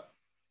you're not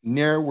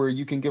near where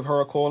you can give her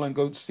a call and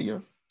go see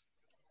her,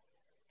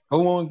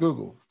 go on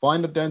Google,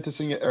 find a dentist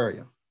in your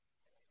area.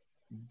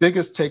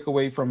 Biggest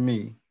takeaway from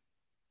me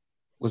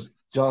was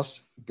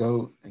just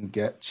go and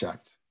get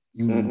checked.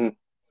 You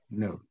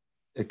know,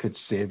 it could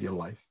save your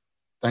life.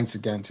 Thanks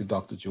again to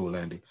Dr. Jewel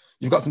Landy.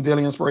 You've got some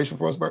daily inspiration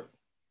for us, Bert?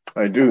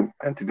 I do.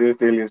 And today's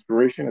daily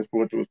inspiration is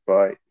brought to us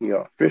by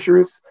E.R.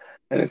 Fisheries,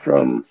 and it's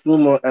from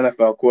former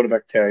NFL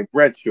quarterback Terry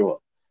Bradshaw.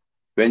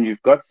 When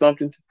you've got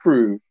something to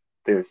prove,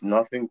 there's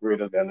nothing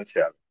greater than a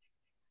challenge.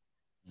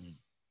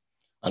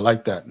 I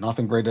like that.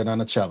 Nothing greater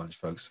than a challenge,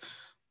 folks.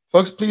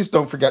 Folks, please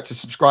don't forget to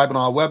subscribe on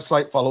our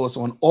website. Follow us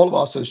on all of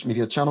our social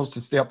media channels to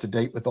stay up to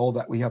date with all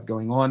that we have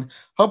going on.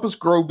 Help us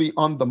grow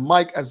beyond the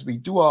mic as we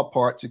do our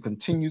part to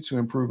continue to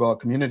improve our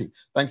community.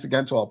 Thanks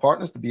again to our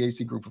partners, the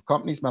BAC Group of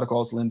Companies, Medical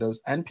House, Lindos,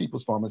 and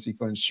People's Pharmacy,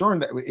 for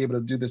ensuring that we're able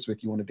to do this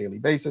with you on a daily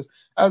basis.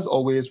 As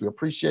always, we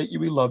appreciate you,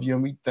 we love you,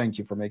 and we thank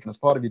you for making us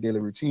part of your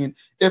daily routine.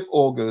 If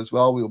all goes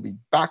well, we will be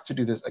back to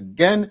do this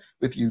again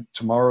with you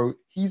tomorrow.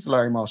 He's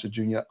Larry Marshall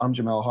Jr. I'm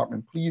Jamal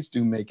Hartman. Please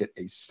do make it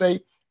a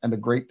safe and a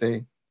great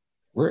day.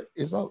 Word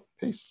is out.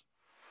 Peace.